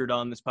featured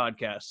on this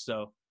podcast.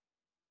 So,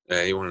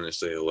 yeah, he wanted to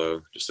say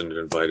hello. Just came in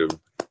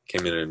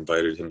and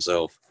invited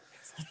himself.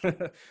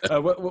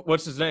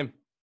 What's his name?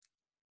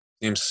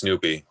 His name's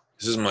Snoopy.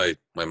 This is my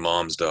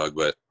mom's dog,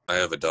 but I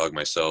have a dog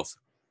myself.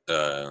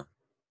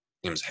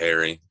 Name's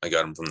Harry. I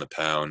got him from the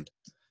pound.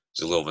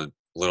 He's a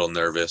little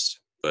nervous,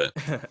 but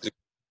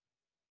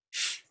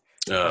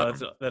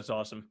that's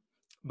awesome.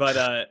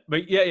 But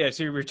yeah.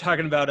 So you were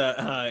talking about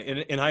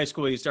in high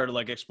school, you started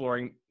like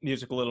exploring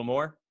music a little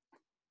more.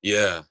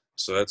 Yeah.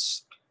 so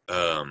that's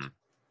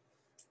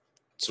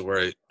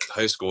so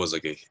high school was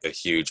like a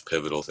huge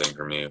pivotal thing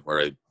for me,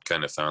 where I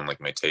kind of found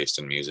like my taste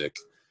in music.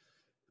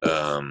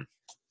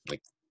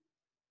 Like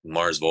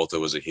Mars Volta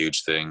was a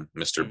huge thing.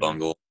 Mr.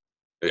 Bungle.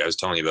 I was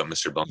telling you about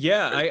Mr. Bungle.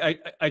 Yeah,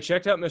 I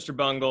checked out Mr.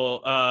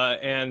 Bungle,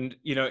 and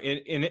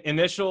in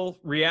initial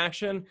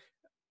reaction,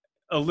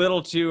 a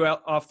little too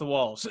off the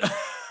walls,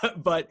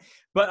 but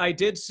I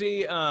did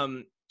see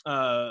what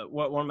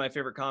one of my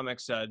favorite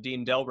comics,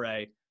 Dean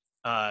Delray.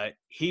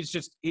 He was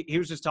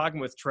just talking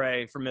with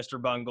Trey from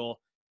Mr. Bungle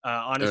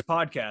on his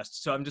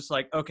podcast. So I'm just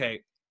like, okay,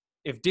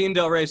 if Dean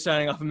Delray's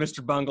signing off of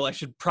Mr. Bungle, I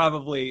should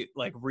probably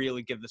like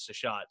really give this a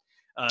shot.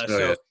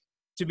 Yeah.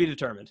 To be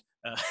determined.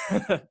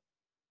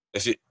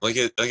 If you, like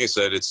I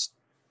said, it's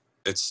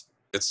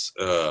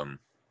oh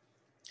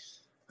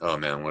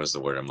man, what is the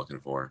word I'm looking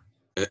for?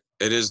 It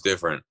is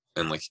different,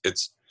 and like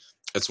it's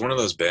one of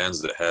those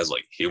bands that has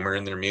like humor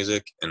in their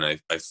music, and I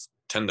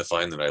tend to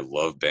find that I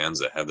love bands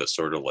that have this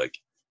sort of like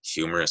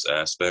humorous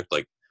aspect,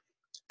 like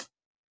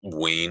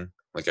Ween.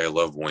 Like I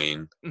love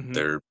Ween. Mm-hmm.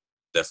 They're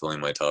definitely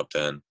my top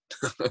 10.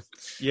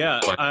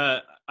 Yeah,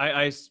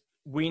 I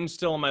Ween's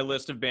still on my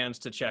list of bands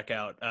to check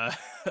out.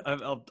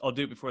 I'll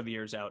do it before the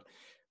year's out.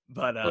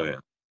 But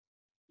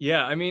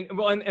yeah, I mean,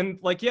 well, and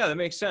like, yeah, that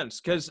makes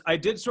sense, because I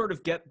did sort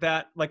of get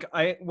that. Like,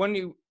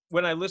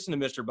 when I listened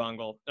to Mr.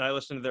 Bungle, and I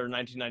listened to their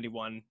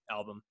 1991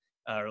 album,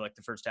 or like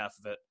the first half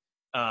of it,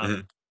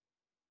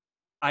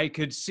 I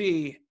could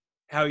see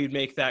how you'd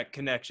make that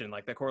connection,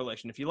 like that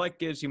correlation. If you like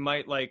Giz, you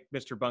might like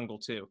Mr. Bungle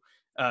too,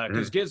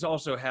 because Giz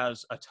also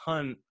has a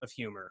ton of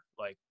humor,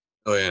 like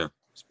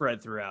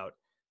spread throughout.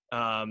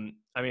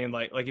 I mean,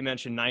 like you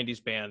mentioned,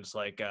 90s bands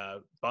like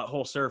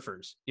Butthole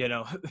Surfers,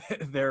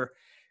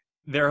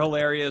 they're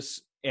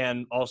hilarious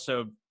and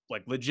also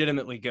like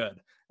legitimately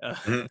good.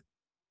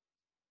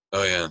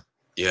 Oh yeah.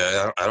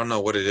 I don't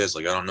know what it is.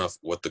 Like, I don't know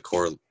what the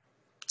correlation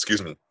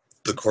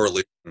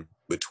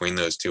between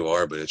those two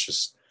are, but it's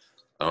just,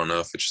 I don't know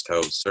if it's just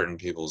how certain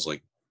people's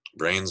like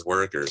brains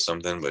work or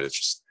something, but it's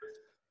just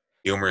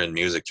humor and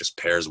music just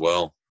pairs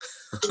well.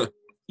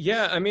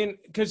 Yeah, I mean,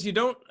 because you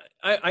don't.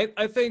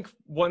 I think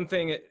one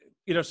thing,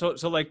 so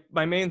like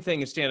my main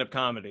thing is stand-up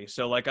comedy.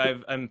 So like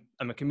I'm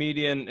a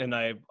comedian, and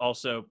I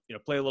also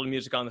play a little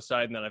music on the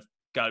side, and then I've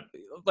got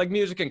like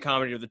music and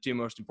comedy are the two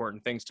most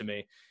important things to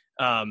me.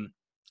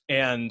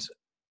 And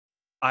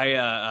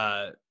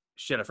I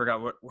I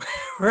forgot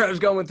where I was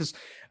going with this.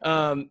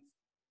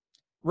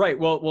 Right.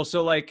 Well.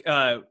 So like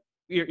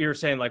you're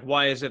saying, like,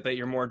 why is it that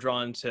you're more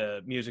drawn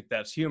to music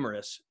that's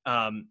humorous?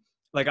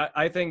 Like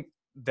I think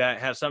that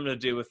has something to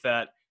do with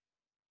that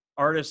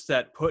artists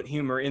that put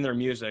humor in their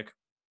music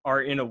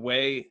are in a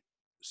way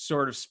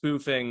sort of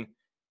spoofing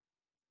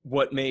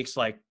what makes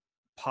like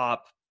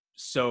pop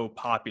so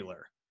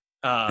popular.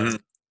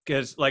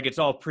 Because like it's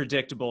all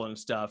predictable and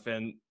stuff,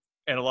 and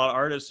a lot of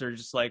artists are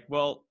just like,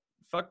 well,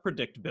 fuck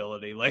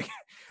predictability. Like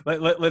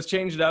let's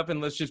change it up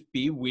and let's just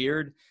be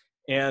weird.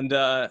 And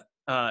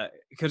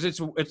because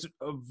it's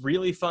a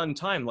really fun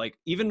time. Like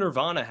even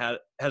Nirvana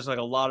has like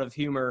a lot of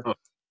humor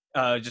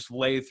just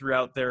laid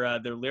throughout their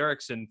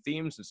lyrics and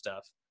themes and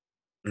stuff.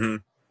 Mm-hmm.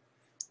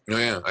 No,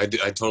 yeah, I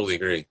totally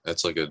agree.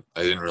 That's like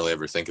I didn't really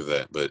ever think of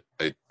that, but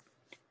I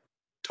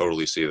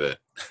totally see that.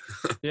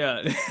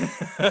 Yeah.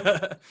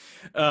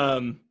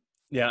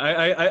 Yeah,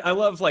 I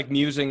love like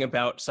musing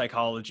about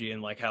psychology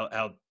and like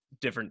how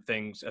different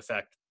things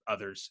affect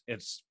others.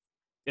 It's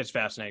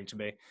fascinating to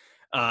me.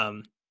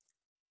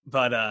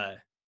 But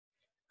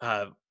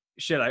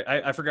shit,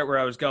 I forgot where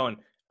I was going.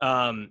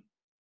 But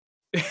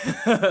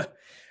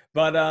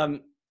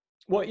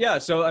well, yeah,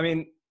 so I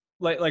mean,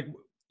 like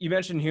you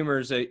mentioned humor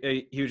is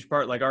a huge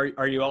part. Like,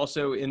 are you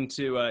also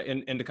into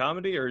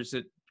comedy, or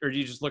do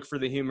you just look for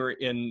the humor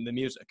in the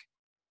music?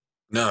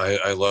 No,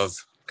 I love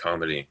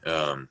comedy.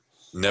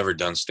 Never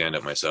done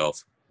stand-up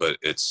myself, but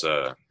it's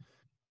I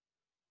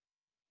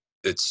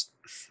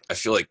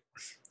feel like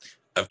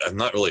I'm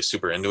not really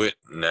super into it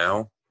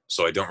now,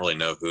 so I don't really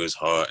know who's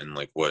hot and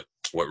like what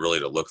really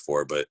to look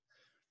for. But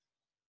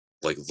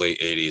like late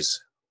 80s,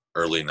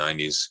 early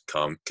 90s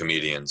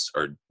comedians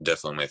are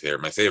definitely my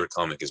favorite. My favorite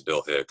comic is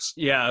Bill Hicks.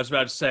 Yeah, I was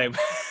about to say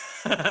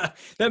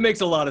that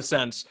makes a lot of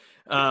sense.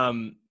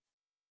 I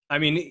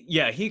mean,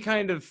 yeah, he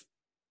kind of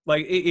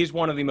like he's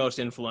one of the most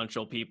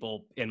influential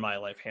people in my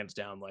life, hands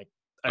down. Like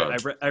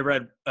I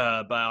read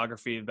a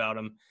biography about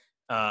him,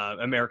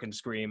 American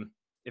Scream,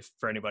 if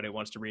for anybody who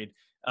wants to read.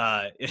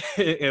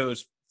 It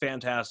was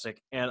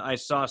fantastic, and I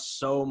saw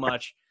so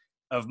much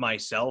of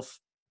myself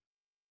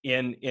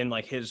in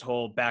like his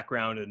whole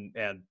background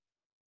and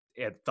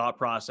thought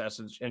process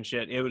and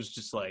shit. It was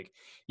just like,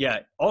 yeah.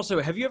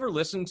 Also, have you ever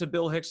listened to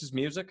Bill Hicks's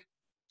music?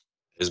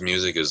 His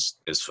music is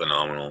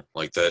phenomenal.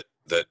 Like that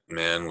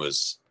man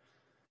was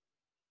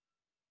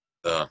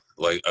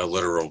like a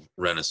literal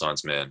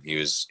Renaissance man.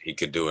 He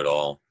could do it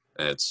all,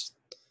 and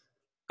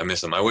I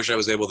miss him. I wish I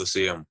was able to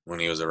see him when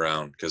he was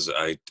around, because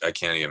I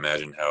can't even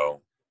imagine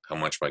how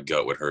much my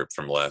gut would hurt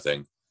from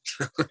laughing.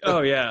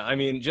 Oh yeah, I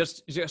mean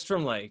just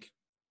from like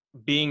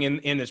being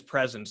in his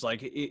presence.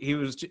 Like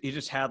he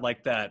just had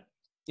like that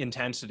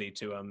intensity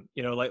to him,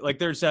 you know, like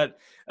there's that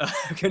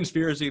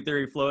conspiracy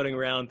theory floating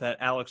around that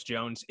Alex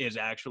Jones is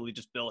actually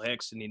just Bill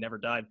Hicks and he never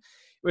died,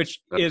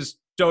 which is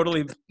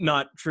totally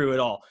not true at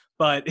all.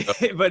 But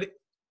but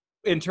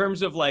in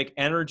terms of like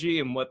energy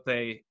and what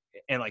they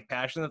and like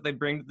passion that they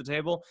bring to the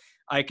table,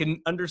 I can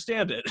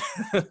understand it.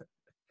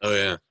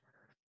 Oh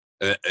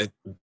yeah.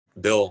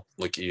 Bill,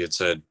 like you had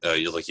said,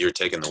 you're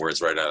taking the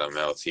words right out of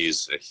my mouth.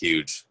 He's a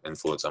huge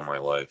influence on my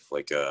life.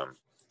 Like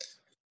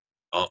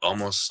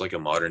almost like a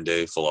modern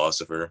day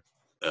philosopher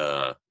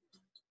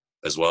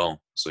as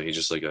well. So he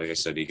just like I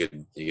said, he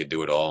could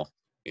do it all.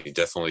 He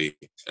definitely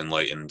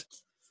enlightened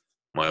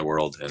my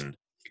world and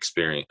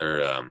experience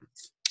or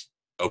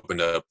opened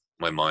up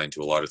my mind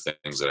to a lot of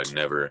things that I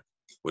never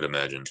would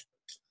imagine.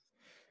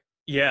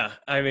 Yeah,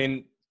 I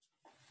mean,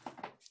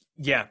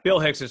 yeah, Bill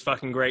Hicks is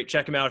fucking great.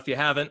 Check him out if you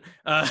haven't.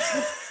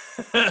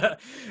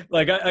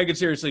 Like I could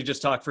seriously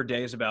just talk for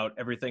days about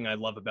everything I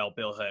love about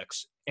Bill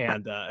Hicks,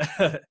 and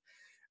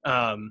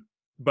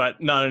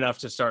but not enough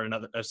to start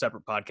a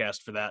separate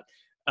podcast for that.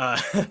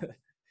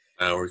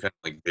 We're kind of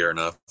like veering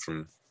off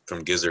from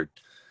Gizzard.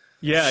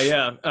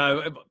 Yeah,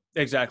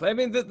 exactly. I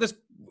mean, this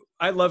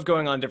I love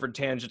going on different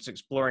tangents,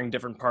 exploring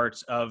different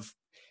parts of,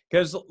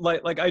 because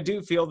like I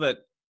do feel that,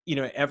 you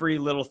know, every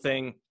little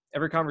thing,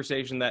 every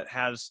conversation that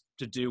has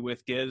to do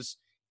with Giz,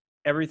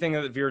 everything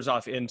that it veers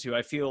off into,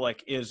 I feel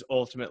like is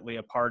ultimately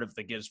a part of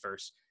the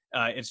Gizverse.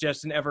 It's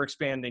just an ever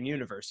expanding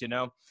universe, you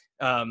know.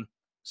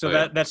 So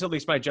that's at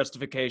least my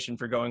justification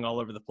for going all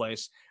over the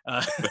place.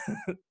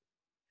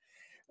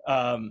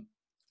 But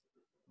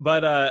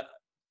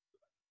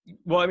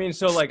well, I mean,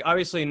 so like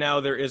obviously now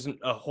there isn't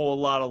a whole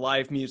lot of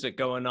live music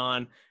going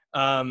on,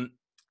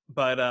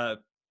 but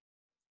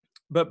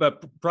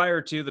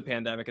prior to the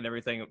pandemic and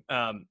everything,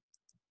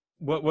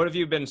 what have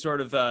you been sort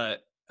of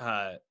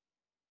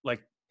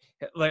like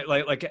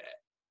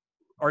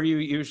are you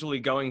usually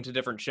going to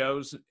different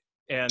shows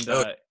and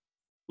are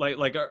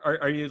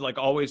you like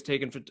always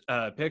taking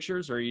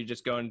pictures, or are you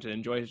just going to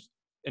enjoy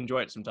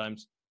it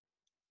sometimes?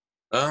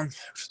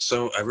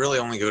 So I really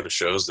only go to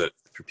shows that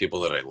for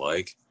people that I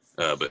like,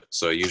 but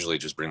so I usually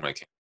just bring my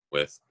camera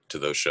with to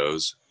those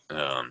shows.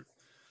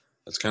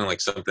 That's kind of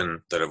like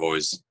something that I've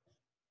always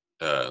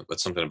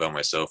that's something about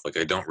myself. Like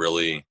I don't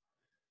really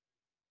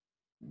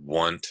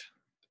want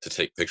to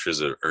take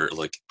pictures or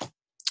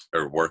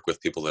work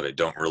with people that I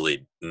don't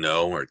really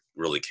know or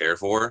really care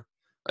for.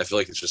 I feel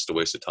like it's just a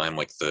waste of time.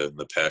 Like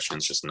the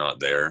passion's just not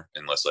there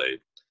unless I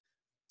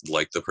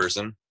like the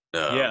person.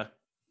 Yeah.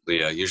 But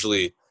yeah,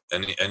 usually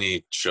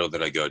any show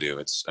that I go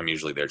to, I'm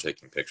usually there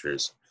taking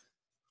pictures.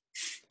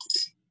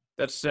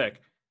 That's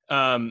sick.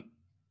 I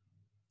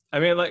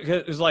mean, like,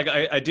 it's like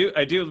I do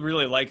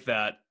really like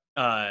that.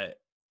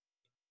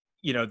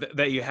 You know,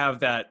 that you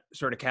have that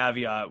sort of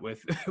caveat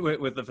with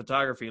with the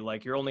photography.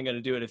 Like, you're only going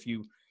to do it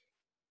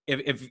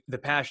if the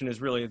passion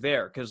is really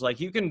there, because like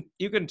you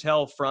can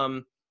tell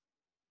from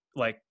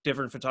like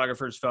different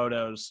photographers'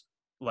 photos,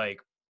 like,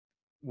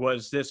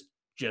 was this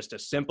just a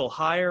simple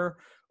hire,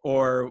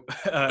 or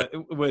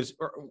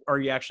are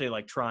you actually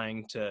like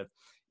trying to,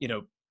 you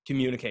know,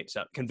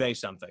 convey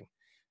something?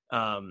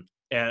 And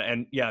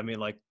yeah, I mean,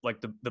 like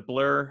the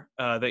blur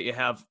that you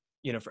have,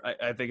 you know,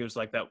 I think it was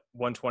like that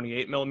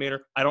 128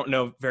 millimeter. I don't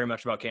know very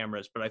much about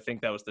cameras, but I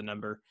think that was the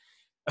number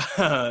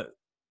that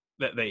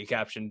you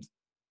captioned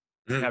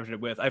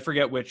it with. I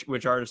forget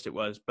which artist it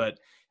was, but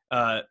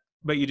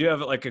you do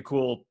have like a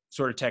cool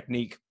sort of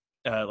technique,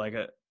 like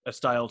a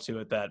style to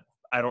it that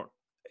I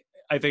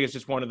think it's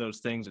just one of those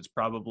things. It's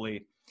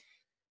probably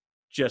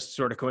just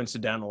sort of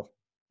coincidental,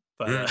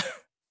 but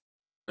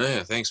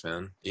yeah, thanks,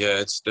 man. Yeah,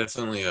 it's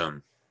definitely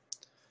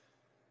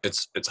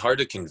it's hard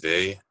to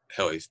convey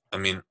how I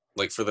mean,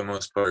 like for the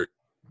most part,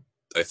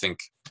 I think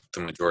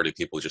the majority of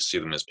people just see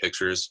them as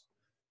pictures,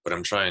 but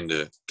I'm trying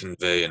to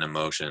convey an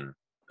emotion.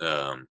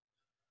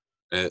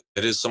 It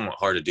is somewhat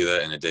hard to do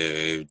that in a day and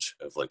age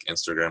of like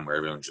Instagram, where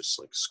everyone's just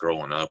like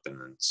scrolling up,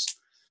 and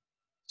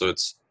I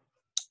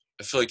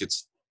feel like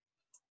it's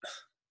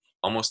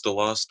almost a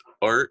lost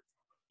art.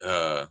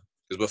 Because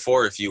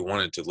before, if you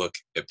wanted to look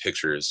at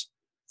pictures,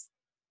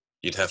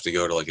 you'd have to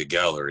go to like a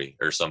gallery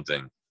or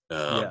something.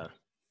 Yeah.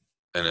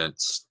 And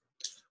it's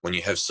when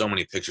you have so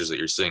many pictures that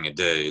you're seeing a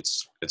day,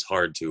 it's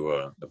hard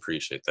to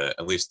appreciate that.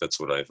 At least that's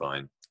what I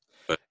find.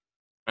 But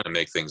trying to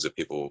make things that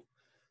people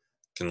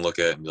can look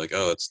at and be like,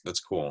 oh, that's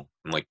cool,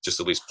 and like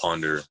just at least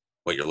ponder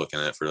what you're looking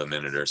at for a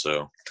minute or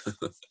so.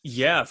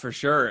 Yeah, for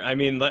sure. I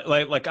mean,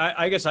 like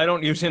I guess I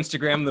don't use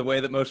Instagram the way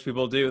that most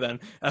people do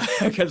then,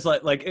 because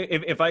like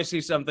if I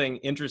see something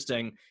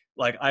interesting,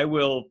 like I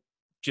will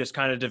just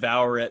kind of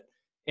devour it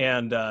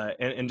and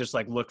just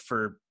like look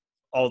for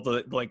all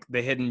the like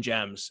the hidden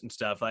gems and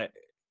stuff.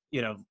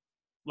 You know,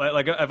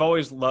 like I've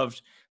always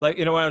loved, like,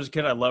 you know, when I was a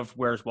kid, I loved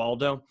Where's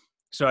Waldo,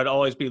 so I'd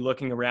always be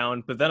looking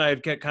around, but then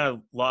I'd get kind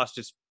of lost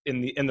just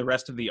in the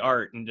rest of the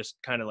art and just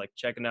kind of like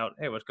checking out,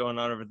 hey, what's going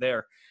on over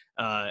there.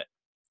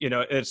 You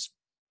know, it's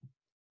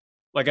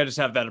like I just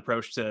have that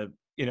approach to,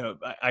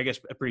 I guess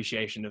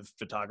appreciation of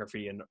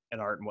photography and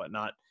art and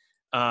whatnot.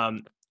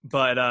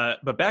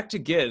 But back to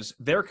Giz,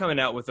 they're coming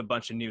out with a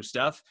bunch of new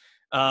stuff.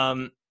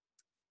 Oh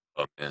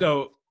man.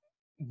 So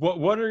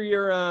what are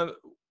your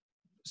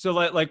so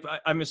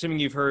I'm assuming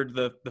you've heard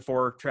the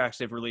 4 tracks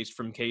they've released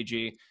from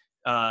KG.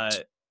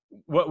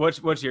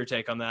 What's your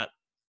take on that?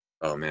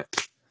 Oh man,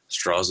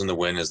 Straws in the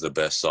Wind is the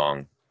best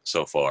song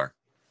so far.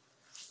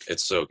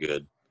 It's so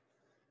good.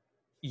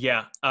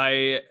 Yeah,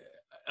 I'm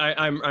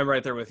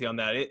right there with you on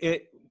that.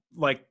 It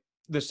like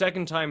the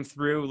second time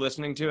through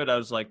listening to it, I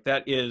was like,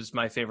 that is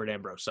my favorite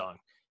Ambrose song,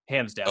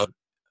 hands down. Oh,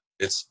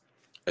 it's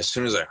as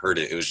soon as I heard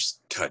it, it was just,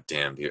 God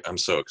damn, dude, I'm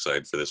so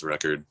excited for this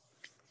record.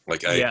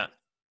 Like Yeah.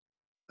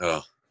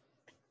 Oh,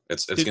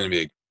 it's gonna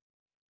be.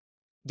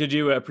 Did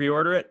you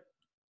pre-order it?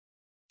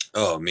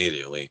 Oh,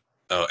 immediately.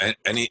 Oh,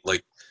 and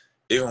like,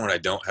 even when I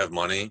don't have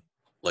money,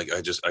 like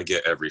I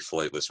get every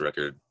Flightless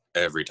record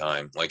every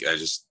time. Like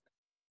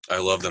I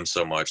love them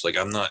so much. Like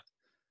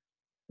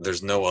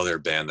there's no other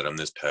band that I'm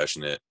this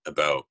passionate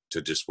about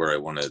to just where I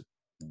want to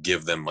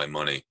give them my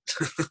money.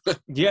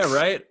 Yeah,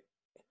 right.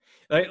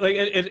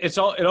 It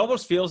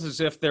almost feels as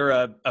if they're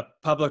a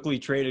publicly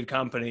traded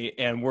company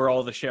and we're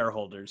all the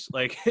shareholders.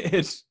 Like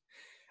it's,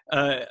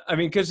 I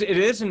mean, because it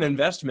is an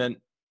investment,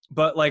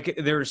 but like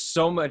there's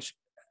so much.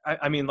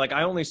 I mean, like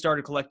I only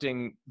started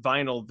collecting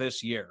vinyl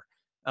this year,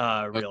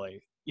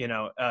 really.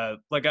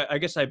 Like I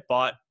guess I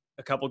bought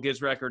a couple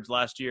Giz records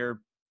last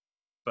year,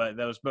 but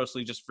that was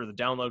mostly just for the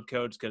download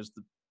codes because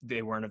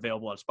they weren't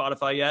available on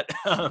Spotify yet.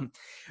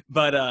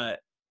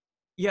 But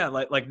yeah,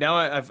 like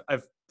now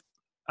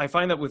I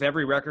find that with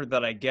every record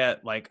that I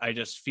get, like I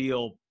just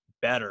feel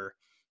better,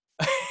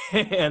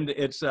 and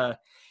it's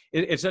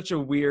such a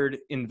weird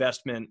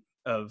investment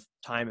of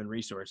time and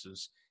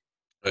resources.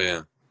 Oh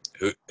yeah,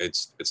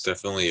 it's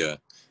definitely a.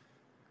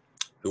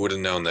 Who would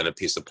have known that a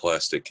piece of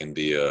plastic can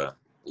be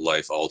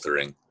life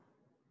altering?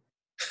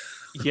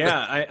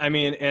 Yeah, I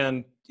mean,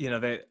 and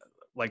they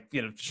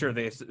sure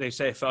they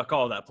say fuck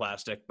all that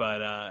plastic,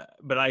 but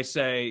I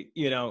say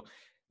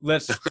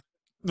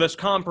let's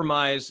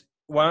compromise.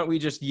 Why don't we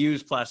just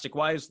use plastic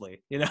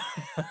wisely?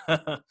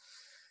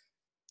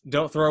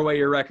 Don't throw away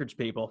your records,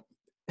 people.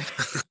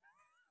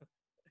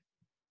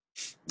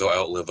 They'll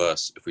outlive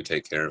us if we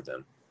take care of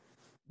them.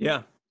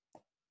 Yeah,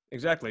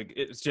 exactly.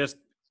 It's just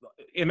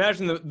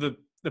imagine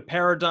the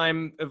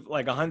paradigm of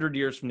like 100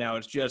 years from now.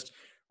 It's just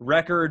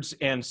records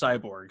and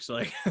cyborgs.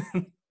 Like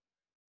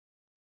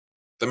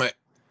that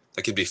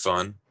could be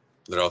fun.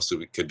 That also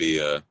could be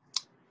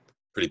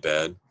pretty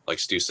bad. Like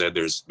Stu said,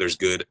 there's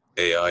good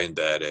AI and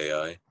bad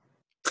AI.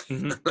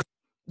 mm-hmm.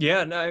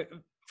 Yeah, no,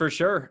 for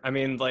sure. I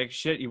mean, like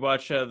shit. You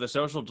watch The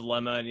Social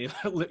Dilemma, and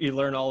you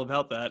learn all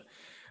about that.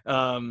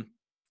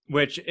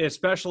 Which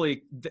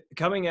especially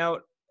coming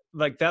out,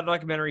 like that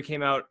documentary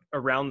came out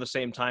around the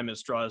same time as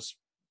Straws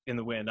in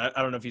the Wind. I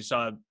don't know if you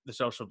saw The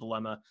Social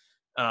Dilemma,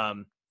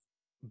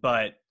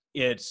 but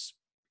it's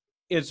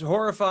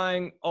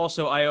horrifying,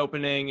 also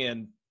eye-opening,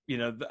 and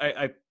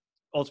I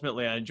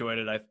ultimately I enjoyed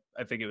it.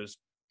 I think it was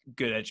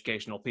good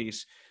educational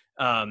piece.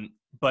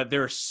 But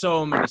there are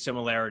so many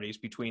similarities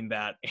between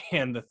that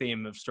and the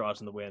theme of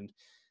Straws in the Wind,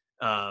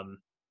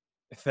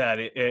 that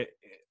it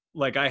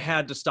like I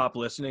had to stop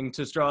listening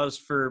to Straws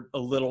for a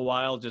little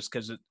while just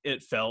because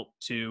it felt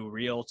too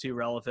real, too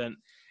relevant,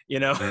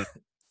 Mm.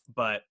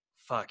 But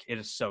fuck, it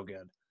is so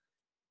good.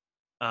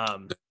 I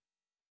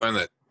find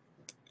that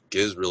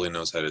Giz really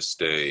knows how to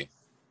stay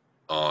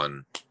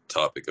on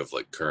topic of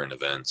like current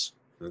events.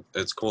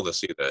 It's cool to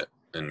see that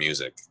in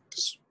music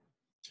because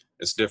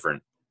it's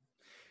different.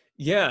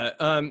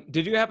 Yeah.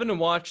 Did you happen to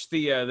watch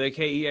the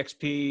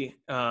KEXP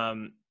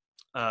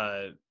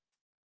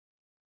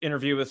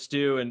interview with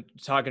Stu and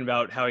talking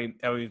about how he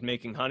was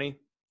making honey?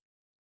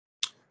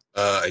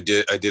 I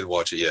did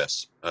watch it.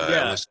 Yes.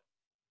 Yeah.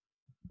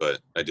 But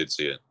I did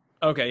see it.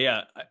 Okay.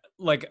 Yeah.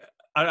 Like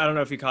I don't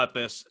know if you caught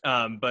this,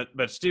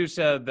 but Stu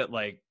said that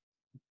like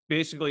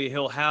basically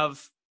he'll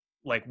have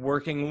like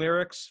working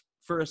lyrics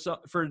for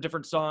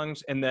different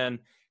songs, and then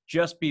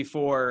just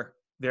before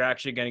they're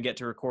actually going to get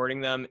to recording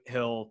them,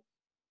 he'll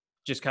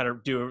just kind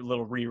of do a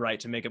little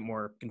rewrite to make it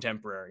more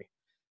contemporary.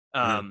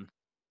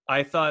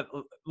 I thought,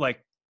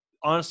 like,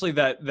 honestly,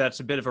 that's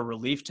a bit of a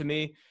relief to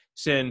me,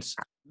 since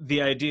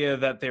the idea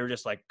that they were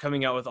just like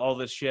coming out with all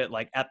this shit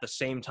like at the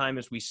same time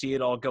as we see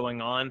it all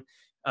going on,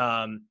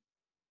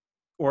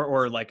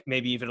 or like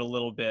maybe even a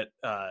little bit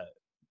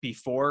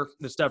before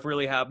the stuff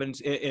really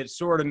happens, it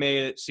sort of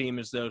made it seem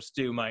as though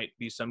Stu might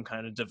be some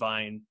kind of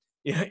divine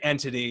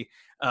entity,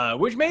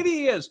 which maybe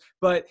he is,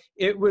 but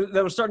that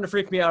was starting to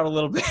freak me out a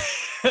little bit,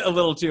 a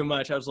little too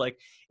much. I was like,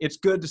 it's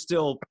good to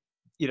still,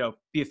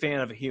 be a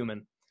fan of a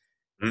human.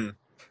 Mm.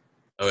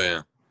 Oh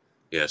yeah,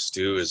 yeah.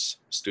 Stu is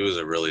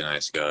a really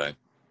nice guy.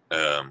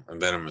 I've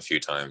met him a few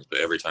times, but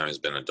every time has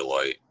been a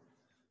delight.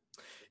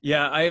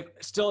 Yeah, I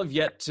still have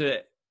yet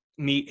to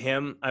meet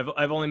him.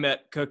 I've only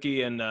met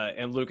Cookie and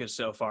Lucas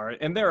so far,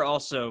 and they're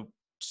also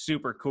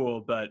super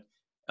cool. But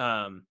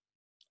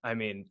I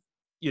mean,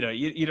 you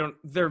don't.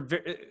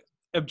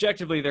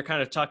 objectively they're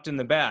kind of tucked in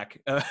the back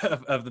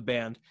of the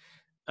band.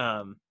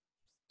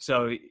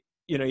 So,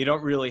 you know, you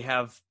don't really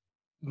have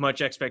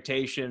much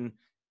expectation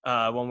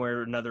one way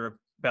or another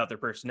about their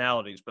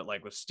personalities. But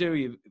like with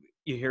Stu,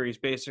 you hear he's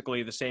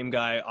basically the same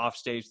guy off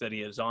stage that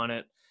he is on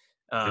it.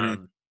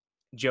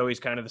 Joey's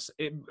kind of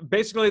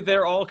basically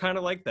they're all kind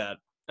of like that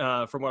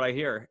from what I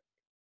hear.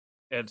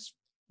 It's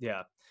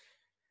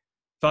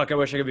fuck, I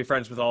wish I could be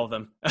friends with all of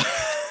them.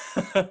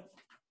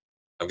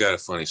 I've got a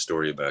funny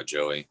story about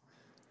Joey.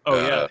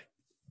 Oh yeah.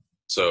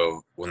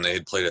 So when they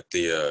had played at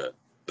the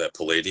that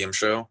Palladium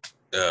show,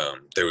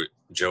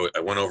 Joey. I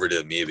went over to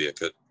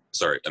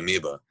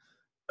Amoeba.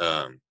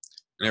 And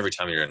every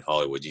time you're in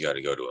Hollywood, you got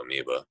to go to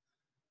Amoeba.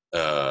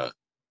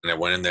 And I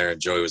went in there.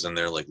 Joey was in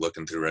there, like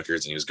looking through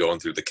records, and he was going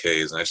through the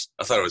K's. And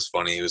I thought it was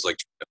funny. He was like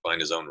trying to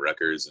find his own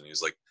records, and he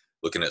was like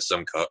looking at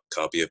some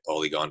copy of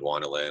Polygon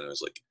Wonderland. And I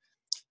was like,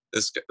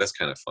 that's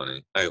kind of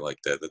funny. I like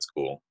that. That's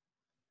cool.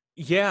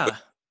 Yeah. But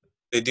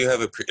they do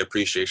have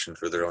appreciation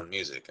for their own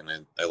music, and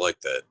I like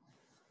that.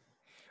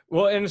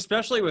 Well, and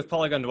especially with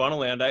Polygon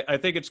Wonderland, I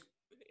think it's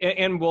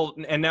and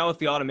now with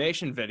the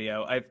automation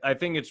video, I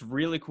think it's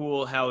really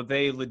cool how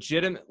they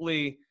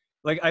legitimately,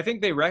 like, I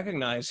think they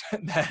recognize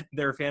that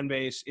their fan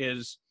base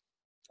is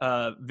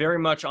very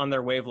much on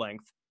their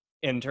wavelength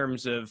in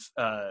terms of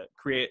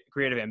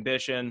creative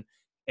ambition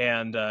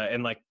and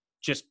like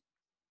just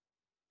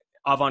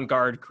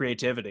avant-garde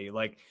creativity.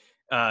 Like,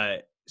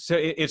 so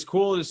it's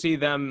cool to see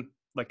them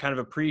like kind of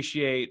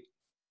appreciate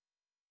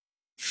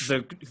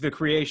the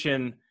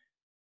creation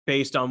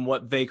based on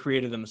what they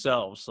created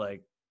themselves.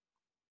 Like,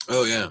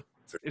 oh yeah,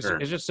 sure.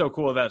 It's just so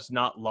cool that it's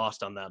not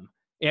lost on them.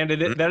 And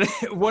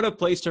what a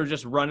place to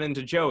just run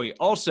into Joey.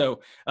 Also,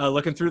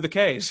 looking through the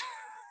K's.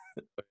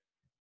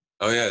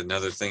 Oh yeah,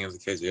 another thing of the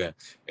K's. Yeah,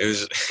 it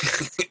was.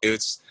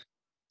 It's.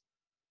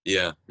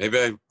 Yeah,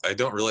 maybe I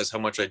don't realize how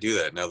much I do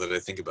that now that I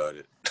think about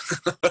it.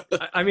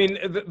 I mean,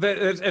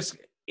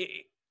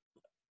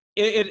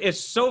 it's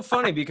so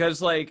funny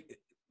because like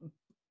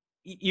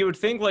you would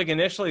think like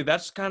initially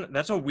that's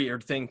a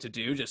weird thing to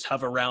do, just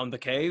hover around the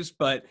K's,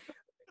 but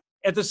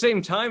at the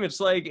same time it's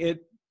like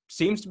it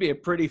seems to be a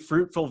pretty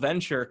fruitful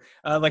venture.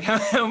 Like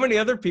how many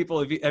other people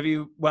have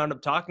you wound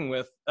up talking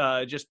with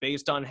just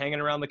based on hanging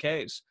around the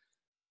K's?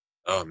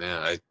 Oh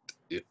man,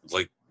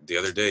 like the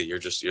other day you're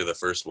the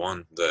first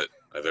one that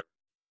I've ever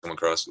come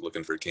across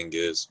looking for King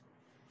Giz.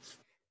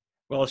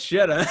 Well,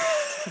 shit.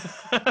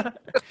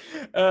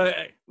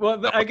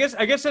 Well, I guess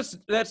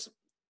that's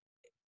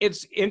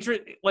it's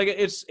like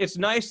it's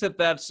nice that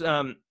that's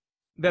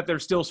that they're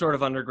still sort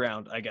of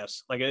underground, I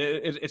guess. Like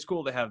it's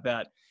cool to have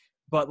that,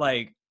 but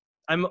like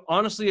I'm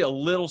honestly a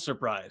little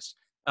surprised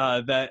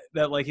that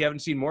like you haven't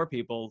seen more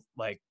people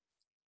like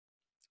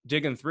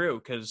digging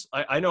through, because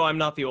I know I'm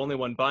not the only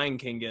one buying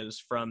King Giz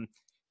from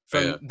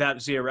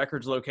that Zia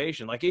Records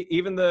location. Like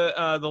even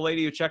the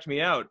lady who checked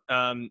me out,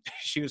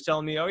 she was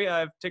telling me, oh yeah, I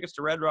have tickets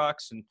to Red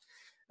Rocks, and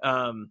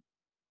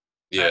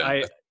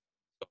I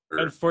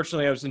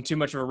unfortunately I was in too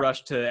much of a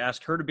rush to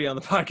ask her to be on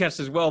the podcast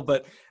as well.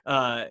 But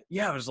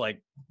yeah, I was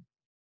like,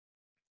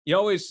 you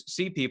always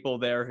see people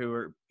there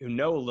who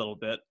know a little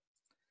bit.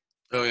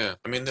 Oh yeah,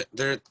 I mean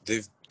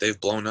they've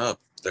blown up.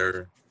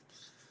 They're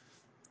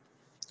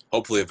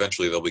hopefully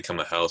eventually they'll become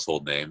a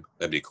household name.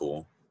 That'd be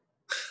cool.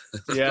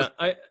 Yeah,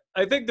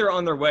 I think they're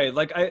on their way.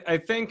 Like I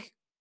think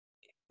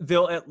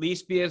they'll at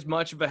least be as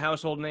much of a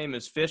household name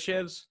as Fish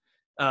is.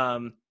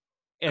 And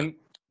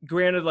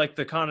granted, like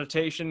the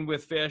connotation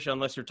with Fish,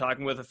 unless you're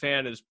talking with a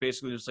fan, is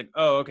basically just like,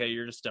 oh, okay,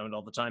 you're just stoned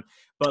all the time.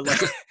 But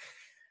like,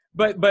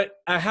 but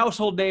a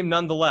household name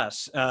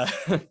nonetheless. Oh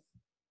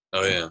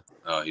yeah.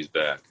 Oh, he's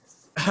back.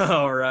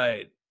 All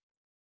right.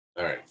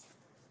 All right.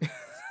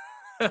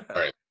 All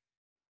right.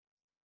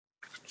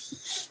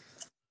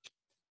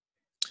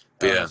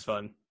 But yeah, that's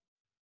fun.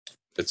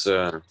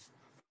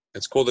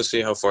 It's cool to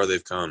see how far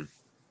they've come.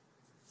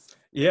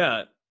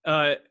 Yeah.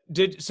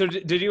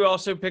 Did you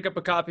also pick up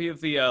a copy of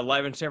the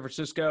Live in San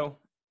Francisco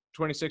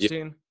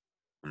 2016?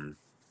 Yeah.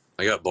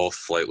 I got both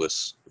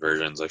flightless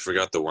versions. I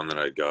forgot the one that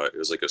I got. It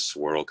was like a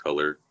swirl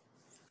color.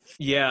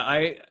 Yeah,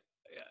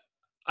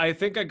 I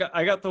think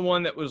I got the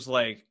one that was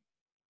like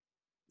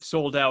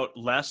sold out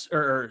less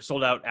or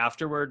sold out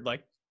afterward.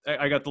 Like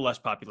I got the less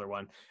popular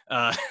one.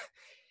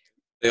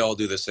 They all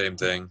do the same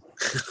thing.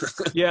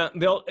 Yeah,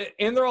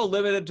 they're all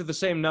limited to the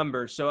same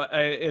number. So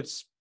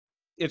it's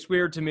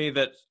weird to me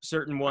that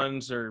certain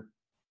ones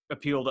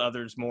appeal to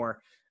others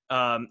more.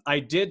 I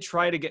did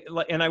try to get,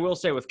 and I will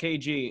say with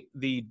KG,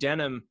 the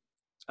denim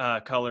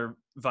color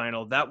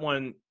vinyl, that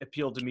one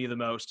appealed to me the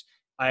most.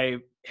 I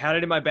had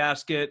it in my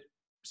basket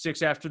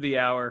 6 after the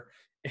hour,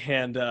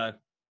 and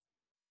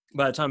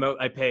by the time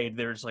I paid,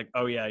 there's like,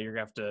 oh yeah, you're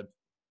gonna have to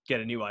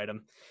get a new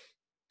item.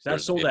 So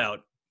that's sold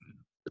out.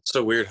 It's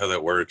so weird how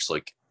that works.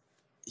 Like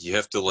you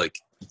have to like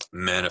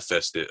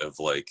manifest it of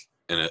like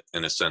in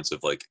a sense of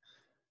like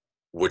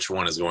which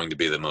one is going to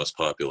be the most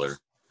popular.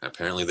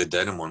 Apparently the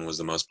denim one was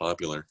the most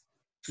popular.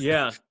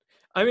 Yeah.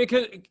 I mean,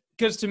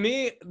 because to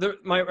me,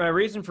 my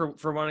reason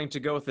for wanting to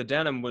go with the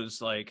denim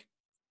was like,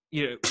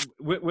 you know,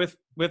 with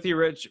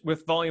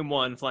with Volume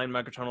 1, Flying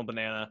Microtonal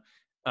Banana,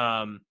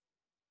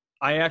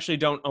 I actually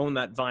don't own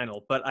that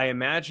vinyl, but I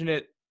imagine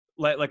it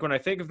like when I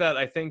think of that,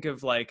 I think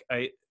of like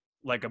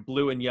a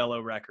blue and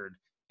yellow record,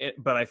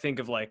 but I think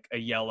of like a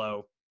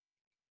yellow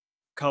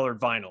colored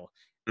vinyl.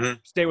 Mhm.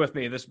 Stay with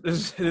me.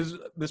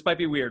 This might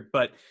be weird,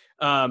 but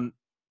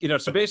you know,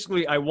 so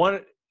basically, I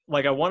want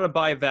to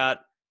buy that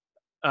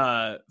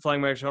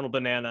Flying Microtonal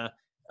Banana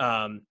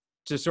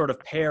to sort of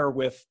pair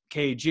with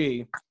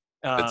KG,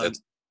 But um,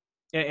 that's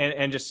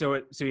and just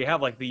so you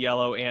have like the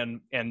yellow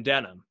and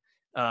denim,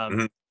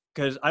 mhm.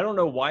 because I don't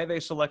know why they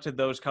selected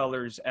those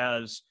colors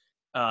as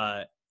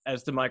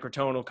the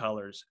microtonal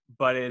colors,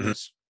 but it Mhm.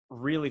 is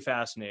really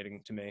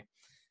fascinating to me.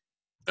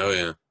 Oh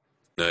yeah,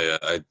 no,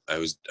 yeah.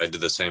 I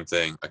did the same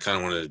thing. I kind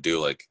of wanted to do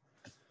like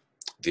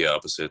the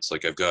opposites.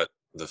 Like I've got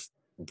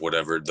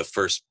the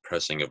first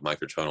pressing of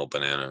Microtonal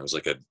Banana. It was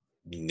like a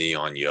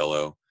neon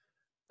yellow,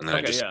 and then I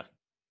Okay, just yeah,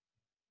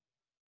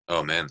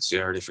 oh man, see,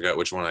 I already forgot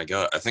which one I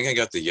got. I think I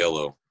got the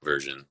yellow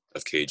version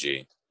of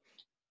KG.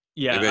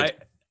 yeah, Maybe I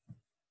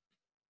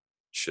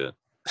should.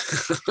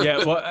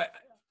 yeah. Well,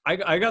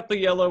 I got the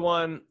yellow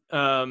one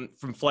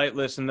from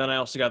Flightless, and then I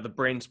also got the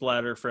Brain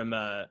Splatter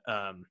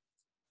um,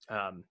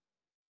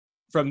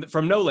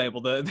 from No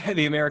Label, the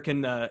the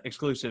American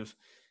exclusive.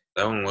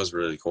 That one was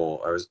really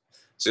cool. I was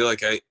see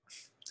like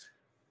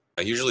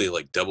I usually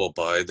like double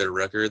buy their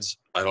records.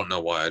 I don't know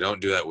why. I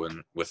don't do that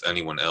when with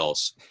anyone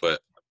else, but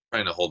I'm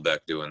trying to hold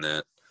back doing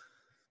that.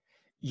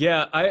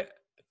 Yeah, I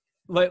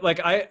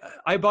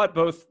I bought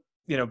both,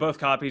 you know, both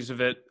copies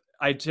of it.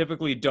 I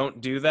typically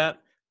don't do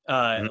that.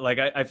 Mhm. Like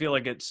I feel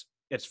like it's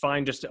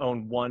fine just to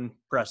own one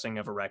pressing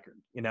of a record,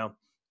 you know.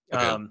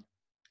 Okay. Um,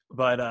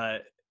 but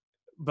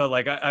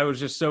like I was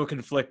just so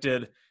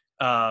conflicted.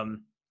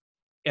 Um,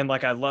 and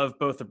like I love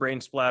both the Brain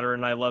Splatter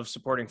and I love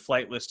supporting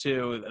Flightless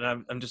too.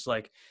 And I'm just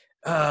like,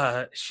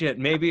 shit.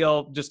 Maybe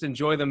I'll just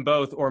enjoy them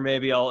both, or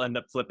maybe I'll end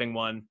up flipping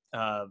one.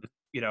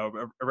 You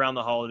know, around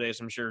the holidays,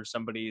 I'm sure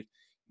somebody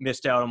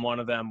missed out on one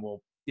of them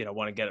will, you know,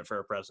 want to get it for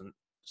a present.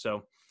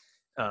 So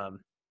um,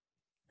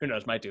 who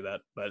knows? Might do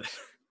that, but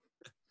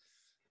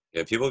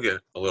Yeah, people get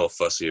a little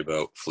fussy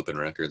about flipping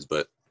records,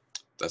 but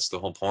that's the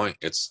whole point.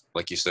 It's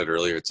like you said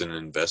earlier, it's an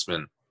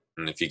investment.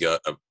 And if you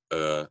got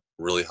a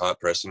really hot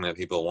pressing that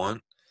people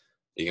want,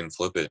 you can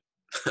flip it.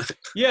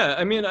 yeah,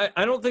 I mean,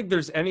 I don't think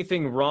there's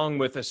anything wrong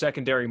with a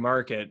secondary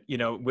market, you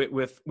know,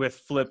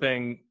 with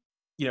flipping,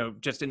 you know,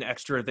 just an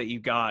extra that you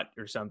got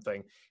or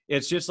something.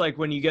 It's just like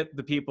when you get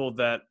the people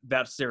that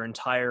that's their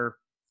entire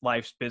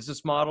life's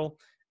business model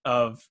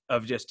of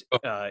just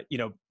Oh, you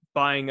know,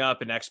 buying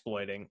up and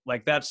exploiting.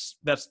 Like that's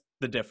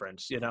the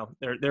difference, you know.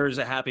 There is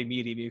a happy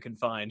medium you can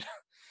find.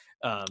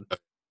 Um,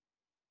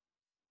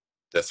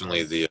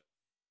 definitely so the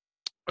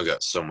I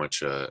got so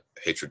much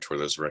hatred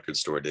toward those record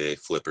store day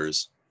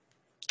flippers.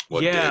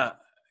 What dick? yeah,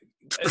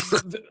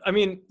 I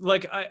mean,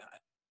 like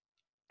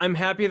I'm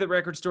happy that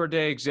Record Store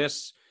Day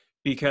exists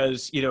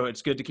because, you know,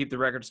 it's good to keep the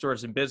record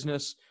stores in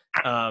business.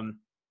 Um,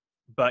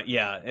 but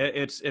yeah,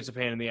 it's a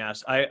pain in the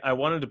ass. I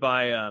wanted to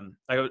buy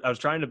I was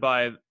trying to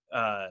buy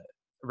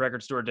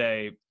Record Store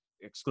Day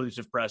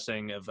exclusive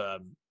pressing of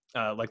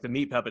like the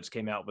Meat Puppets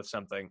came out with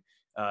something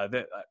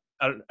that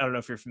I don't know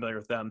if you're familiar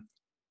with them.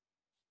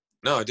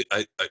 No,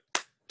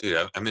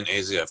 dude, I'm in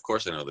Asia. Of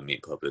course, I know the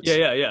Meat Yeah, Puppets.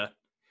 yeah, yeah.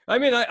 I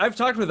mean, I've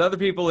talked with other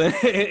people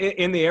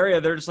in the area.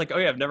 They're just like, "Oh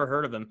yeah, I've never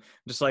heard of them."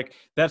 Just like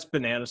that's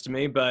bananas to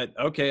me, but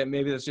okay,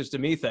 maybe that's just a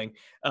me thing.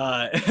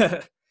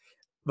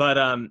 But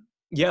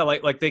yeah,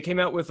 like they came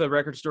out with a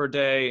Record Store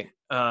Day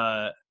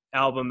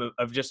album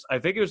of just I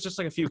think it was just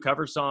like a few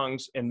cover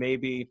songs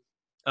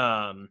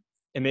um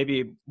and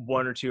maybe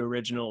one or two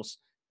originals.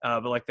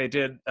 But like they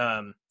did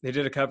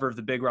a cover of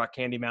the Big Rock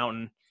Candy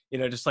Mountain, you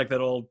know, just like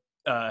that old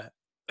uh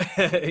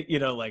you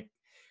know, like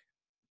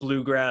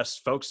bluegrass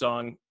folk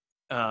song.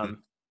 Mhm.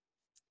 Um,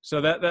 so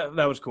that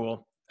was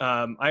cool.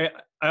 I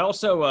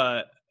also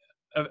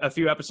a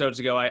few episodes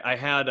ago I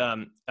had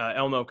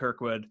Elmo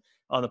Kirkwood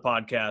on the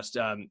podcast.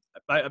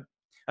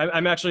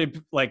 I'm actually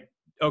like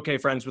okay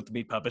friends with the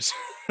Meat Puppets.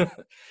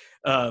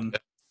 um,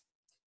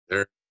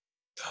 They're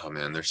oh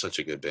man, they're such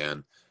a good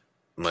band.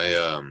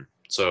 My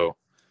so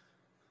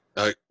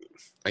I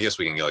I guess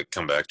we can like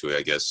come back to it.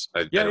 I guess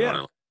I yeah, don't yeah.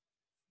 want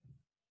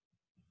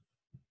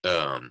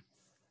to.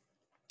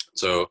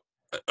 So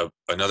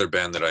another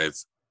band that I've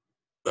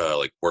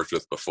like worked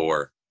with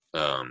before,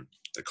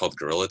 they're called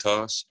Gorilla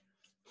Toss.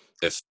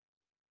 If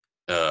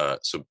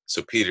so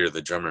Peter,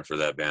 the drummer for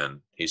that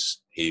band,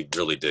 he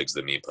really digs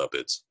the Meat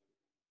Puppets.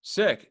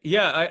 Sick.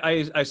 Yeah,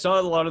 I saw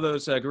a lot of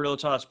those Gorilla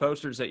Toss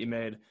posters that you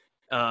made,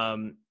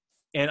 um,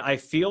 and I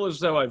feel as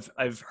though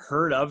I've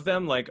heard of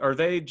them. Like, are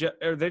they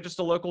just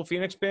a local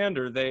Phoenix band,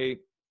 or are they?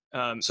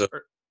 So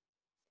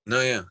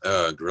no,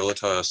 yeah, Gorilla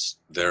Toss,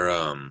 they're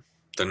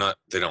not,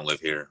 they don't live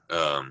here.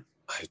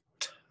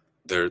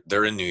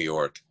 They're in New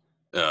York,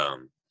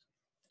 um,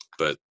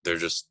 but they're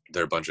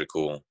a bunch of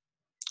cool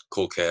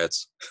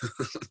cats.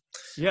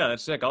 Yeah,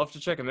 that's sick. I'll have to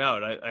check them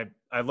out.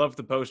 I love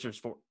the posters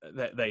for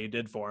that you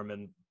did for them,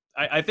 and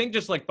I think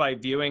just like by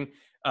viewing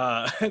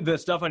the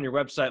stuff on your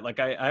website, like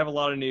I have a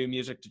lot of new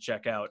music to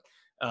check out.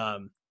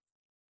 Oh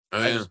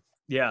yeah.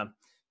 Yeah.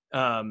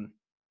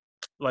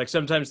 Like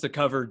sometimes the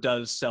cover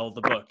does sell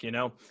the book, you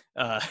know?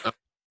 Oh,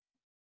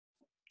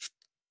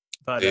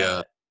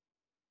 But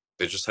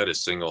they just had a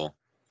single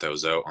that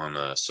was out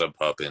on Sub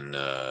Pop in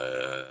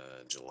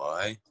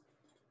July,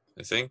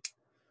 I think.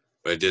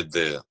 But I did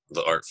the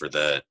art for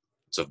that.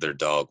 It's of their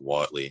dog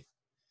Watley.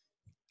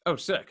 oh,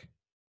 sick.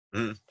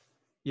 Mm.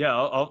 Yeah,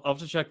 I'll have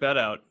to check that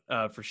out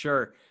for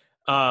sure.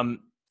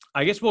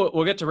 I guess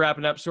we'll get to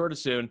wrapping up sort of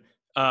soon.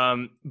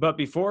 But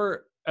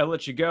before I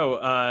let you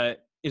go,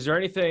 is there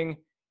anything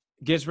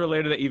Giz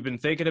related that you've been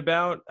thinking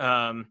about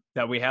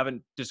that we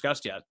haven't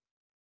discussed yet?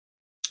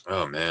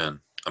 Oh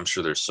man, I'm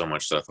sure there's so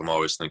much stuff. I'm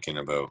always thinking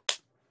about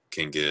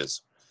King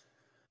Giz.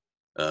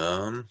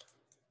 Man,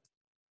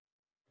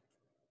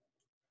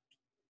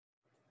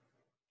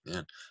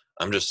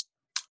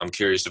 I'm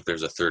curious if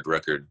there's a third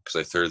record because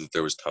I heard that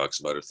there was talks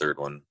about a third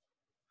one.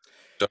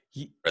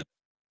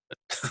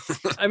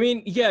 I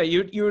mean, yeah,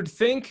 you would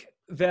think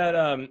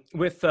that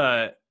with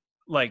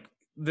like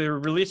they're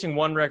releasing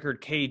one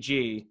record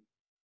KG,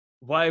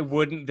 why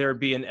wouldn't there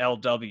be an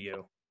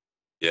LW?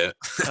 Yeah.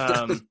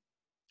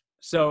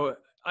 So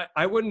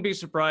I wouldn't be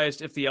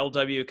surprised if the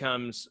LW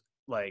comes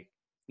like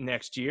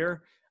next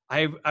year.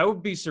 I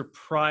would be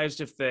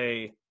surprised if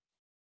they,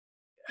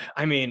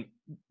 I mean,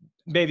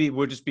 maybe it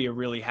would just be a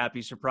really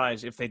happy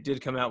surprise if they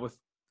did come out with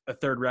a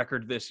third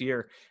record this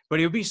year. But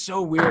it would be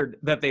so weird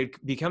that they'd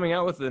be coming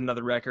out with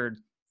another record,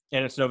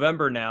 and it's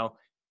November now.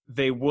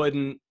 They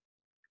wouldn't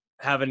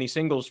have any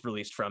singles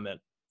released from it.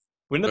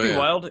 Wouldn't it be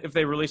wild if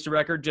they released a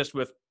record just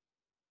with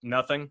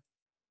nothing?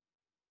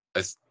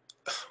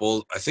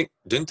 Well, I think,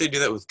 didn't they do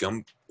that with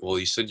Gum? Well,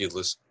 you said you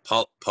list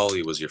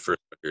Polly was your first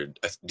record.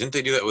 Didn't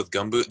they do that with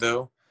Gumboot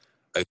though?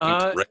 I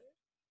think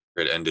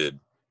it ended.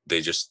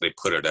 They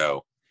put it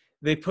out.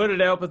 They put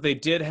it out, but they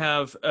did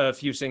have a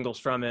few singles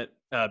from it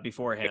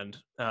beforehand.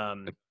 All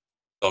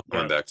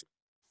coming back to,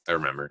 I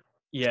remember.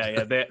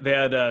 Yeah. They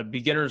had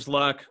Beginner's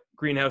Luck,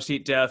 Greenhouse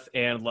Heat Death,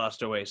 and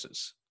Lost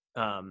Oasis.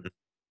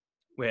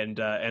 And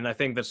I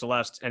think that's the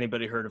last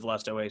anybody heard of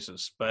Lost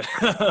Oasis, but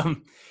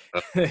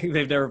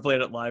they've never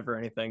played it live or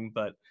anything.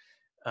 But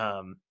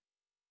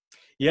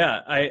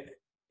yeah,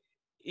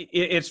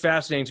 it's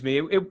fascinating to me.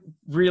 It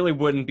really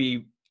wouldn't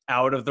be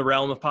out of the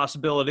realm of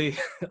possibility.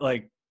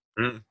 Like,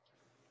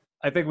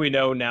 I think we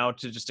know now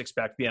to just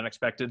expect the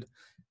unexpected.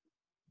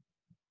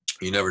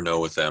 You never know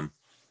with them,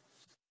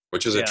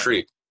 which is a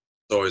treat.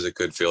 It's always a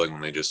good feeling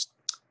when they just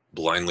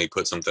blindly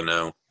put something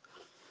out.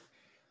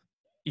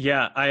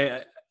 Yeah,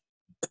 I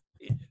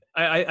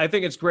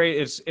think it's great.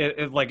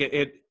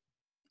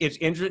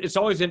 It's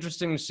always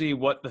interesting to see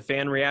what the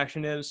fan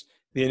reaction is.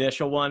 The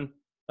initial one,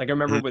 like I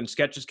remember when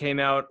Sketches came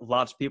out,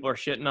 lots of people are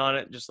shitting on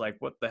it, just like,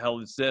 what the hell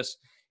is this?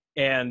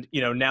 And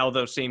now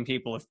those same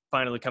people have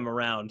finally come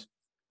around,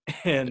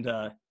 and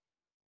I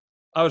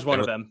was one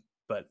of them.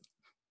 But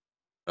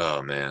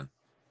oh man,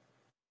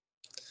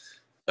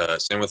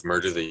 same with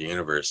Murder of the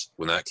Universe.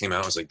 When that came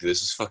out, I was like,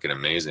 this is fucking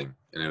amazing,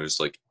 and it was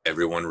like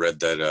everyone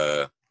read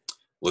that,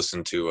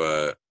 listened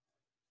to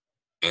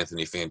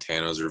Anthony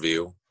Fantano's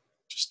review,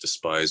 just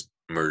despise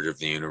Murder of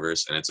the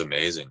Universe, and it's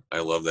amazing. I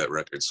love that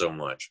record so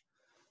much.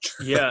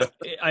 Yeah,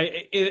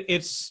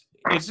 it's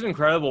an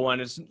incredible one.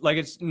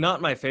 It's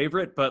not my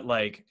favorite, but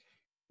like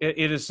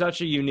it is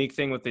such a unique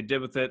thing what they did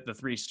with it. The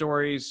 3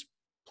 stories,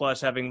 plus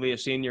having Leah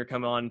Senior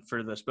come on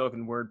for the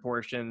spoken word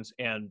portions,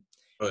 and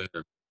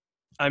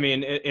I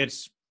mean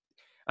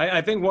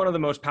I think one of the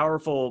most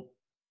powerful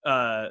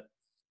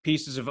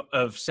pieces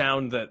of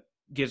sound that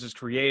Giz has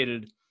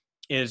created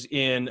is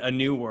in A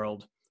New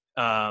World,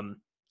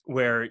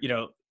 where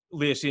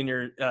Leah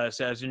Senior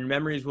says, "Your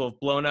memories will have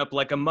blown up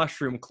like a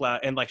mushroom cloud,"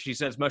 and like she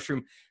says,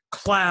 "mushroom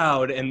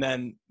cloud," and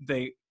then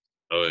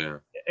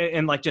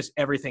and like just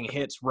everything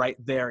hits right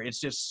there. It's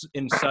just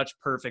in such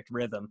perfect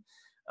rhythm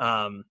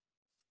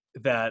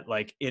that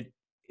like it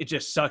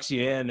just sucks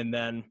you in, and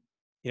then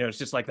it's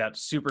just like that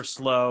super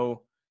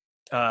slow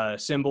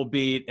cymbal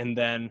beat, and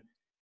then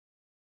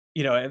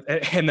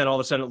and then all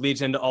of a sudden it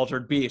leads into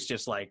Altered Beast,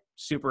 just like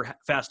super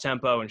fast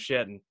tempo and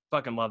shit, and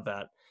fucking love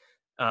that.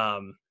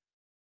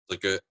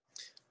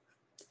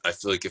 I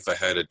feel like if I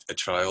had a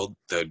child,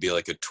 that would be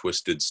like a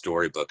twisted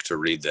storybook to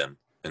read them,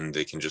 and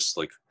they can just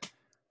like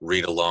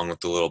read along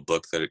with the little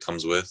book that it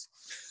comes with.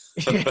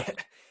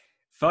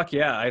 Fuck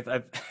yeah,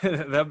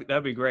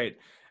 that'd be great.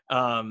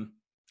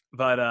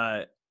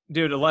 But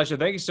dude, Elijah,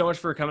 thank you so much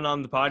for coming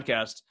on the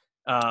podcast.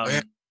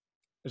 It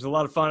was a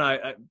lot of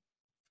fun.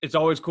 It's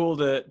always cool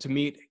to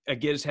meet a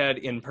Giz head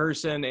in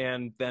person,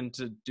 and then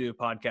to do a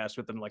podcast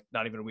with them like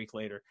not even a week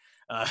later.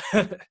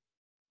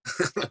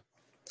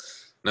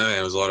 No,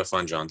 it was a lot of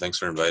fun, John. Thanks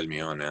for inviting me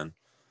on, man.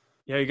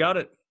 Yeah, you got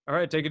it. All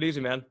right, take it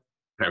easy, man.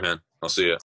 All right, man. I'll see you.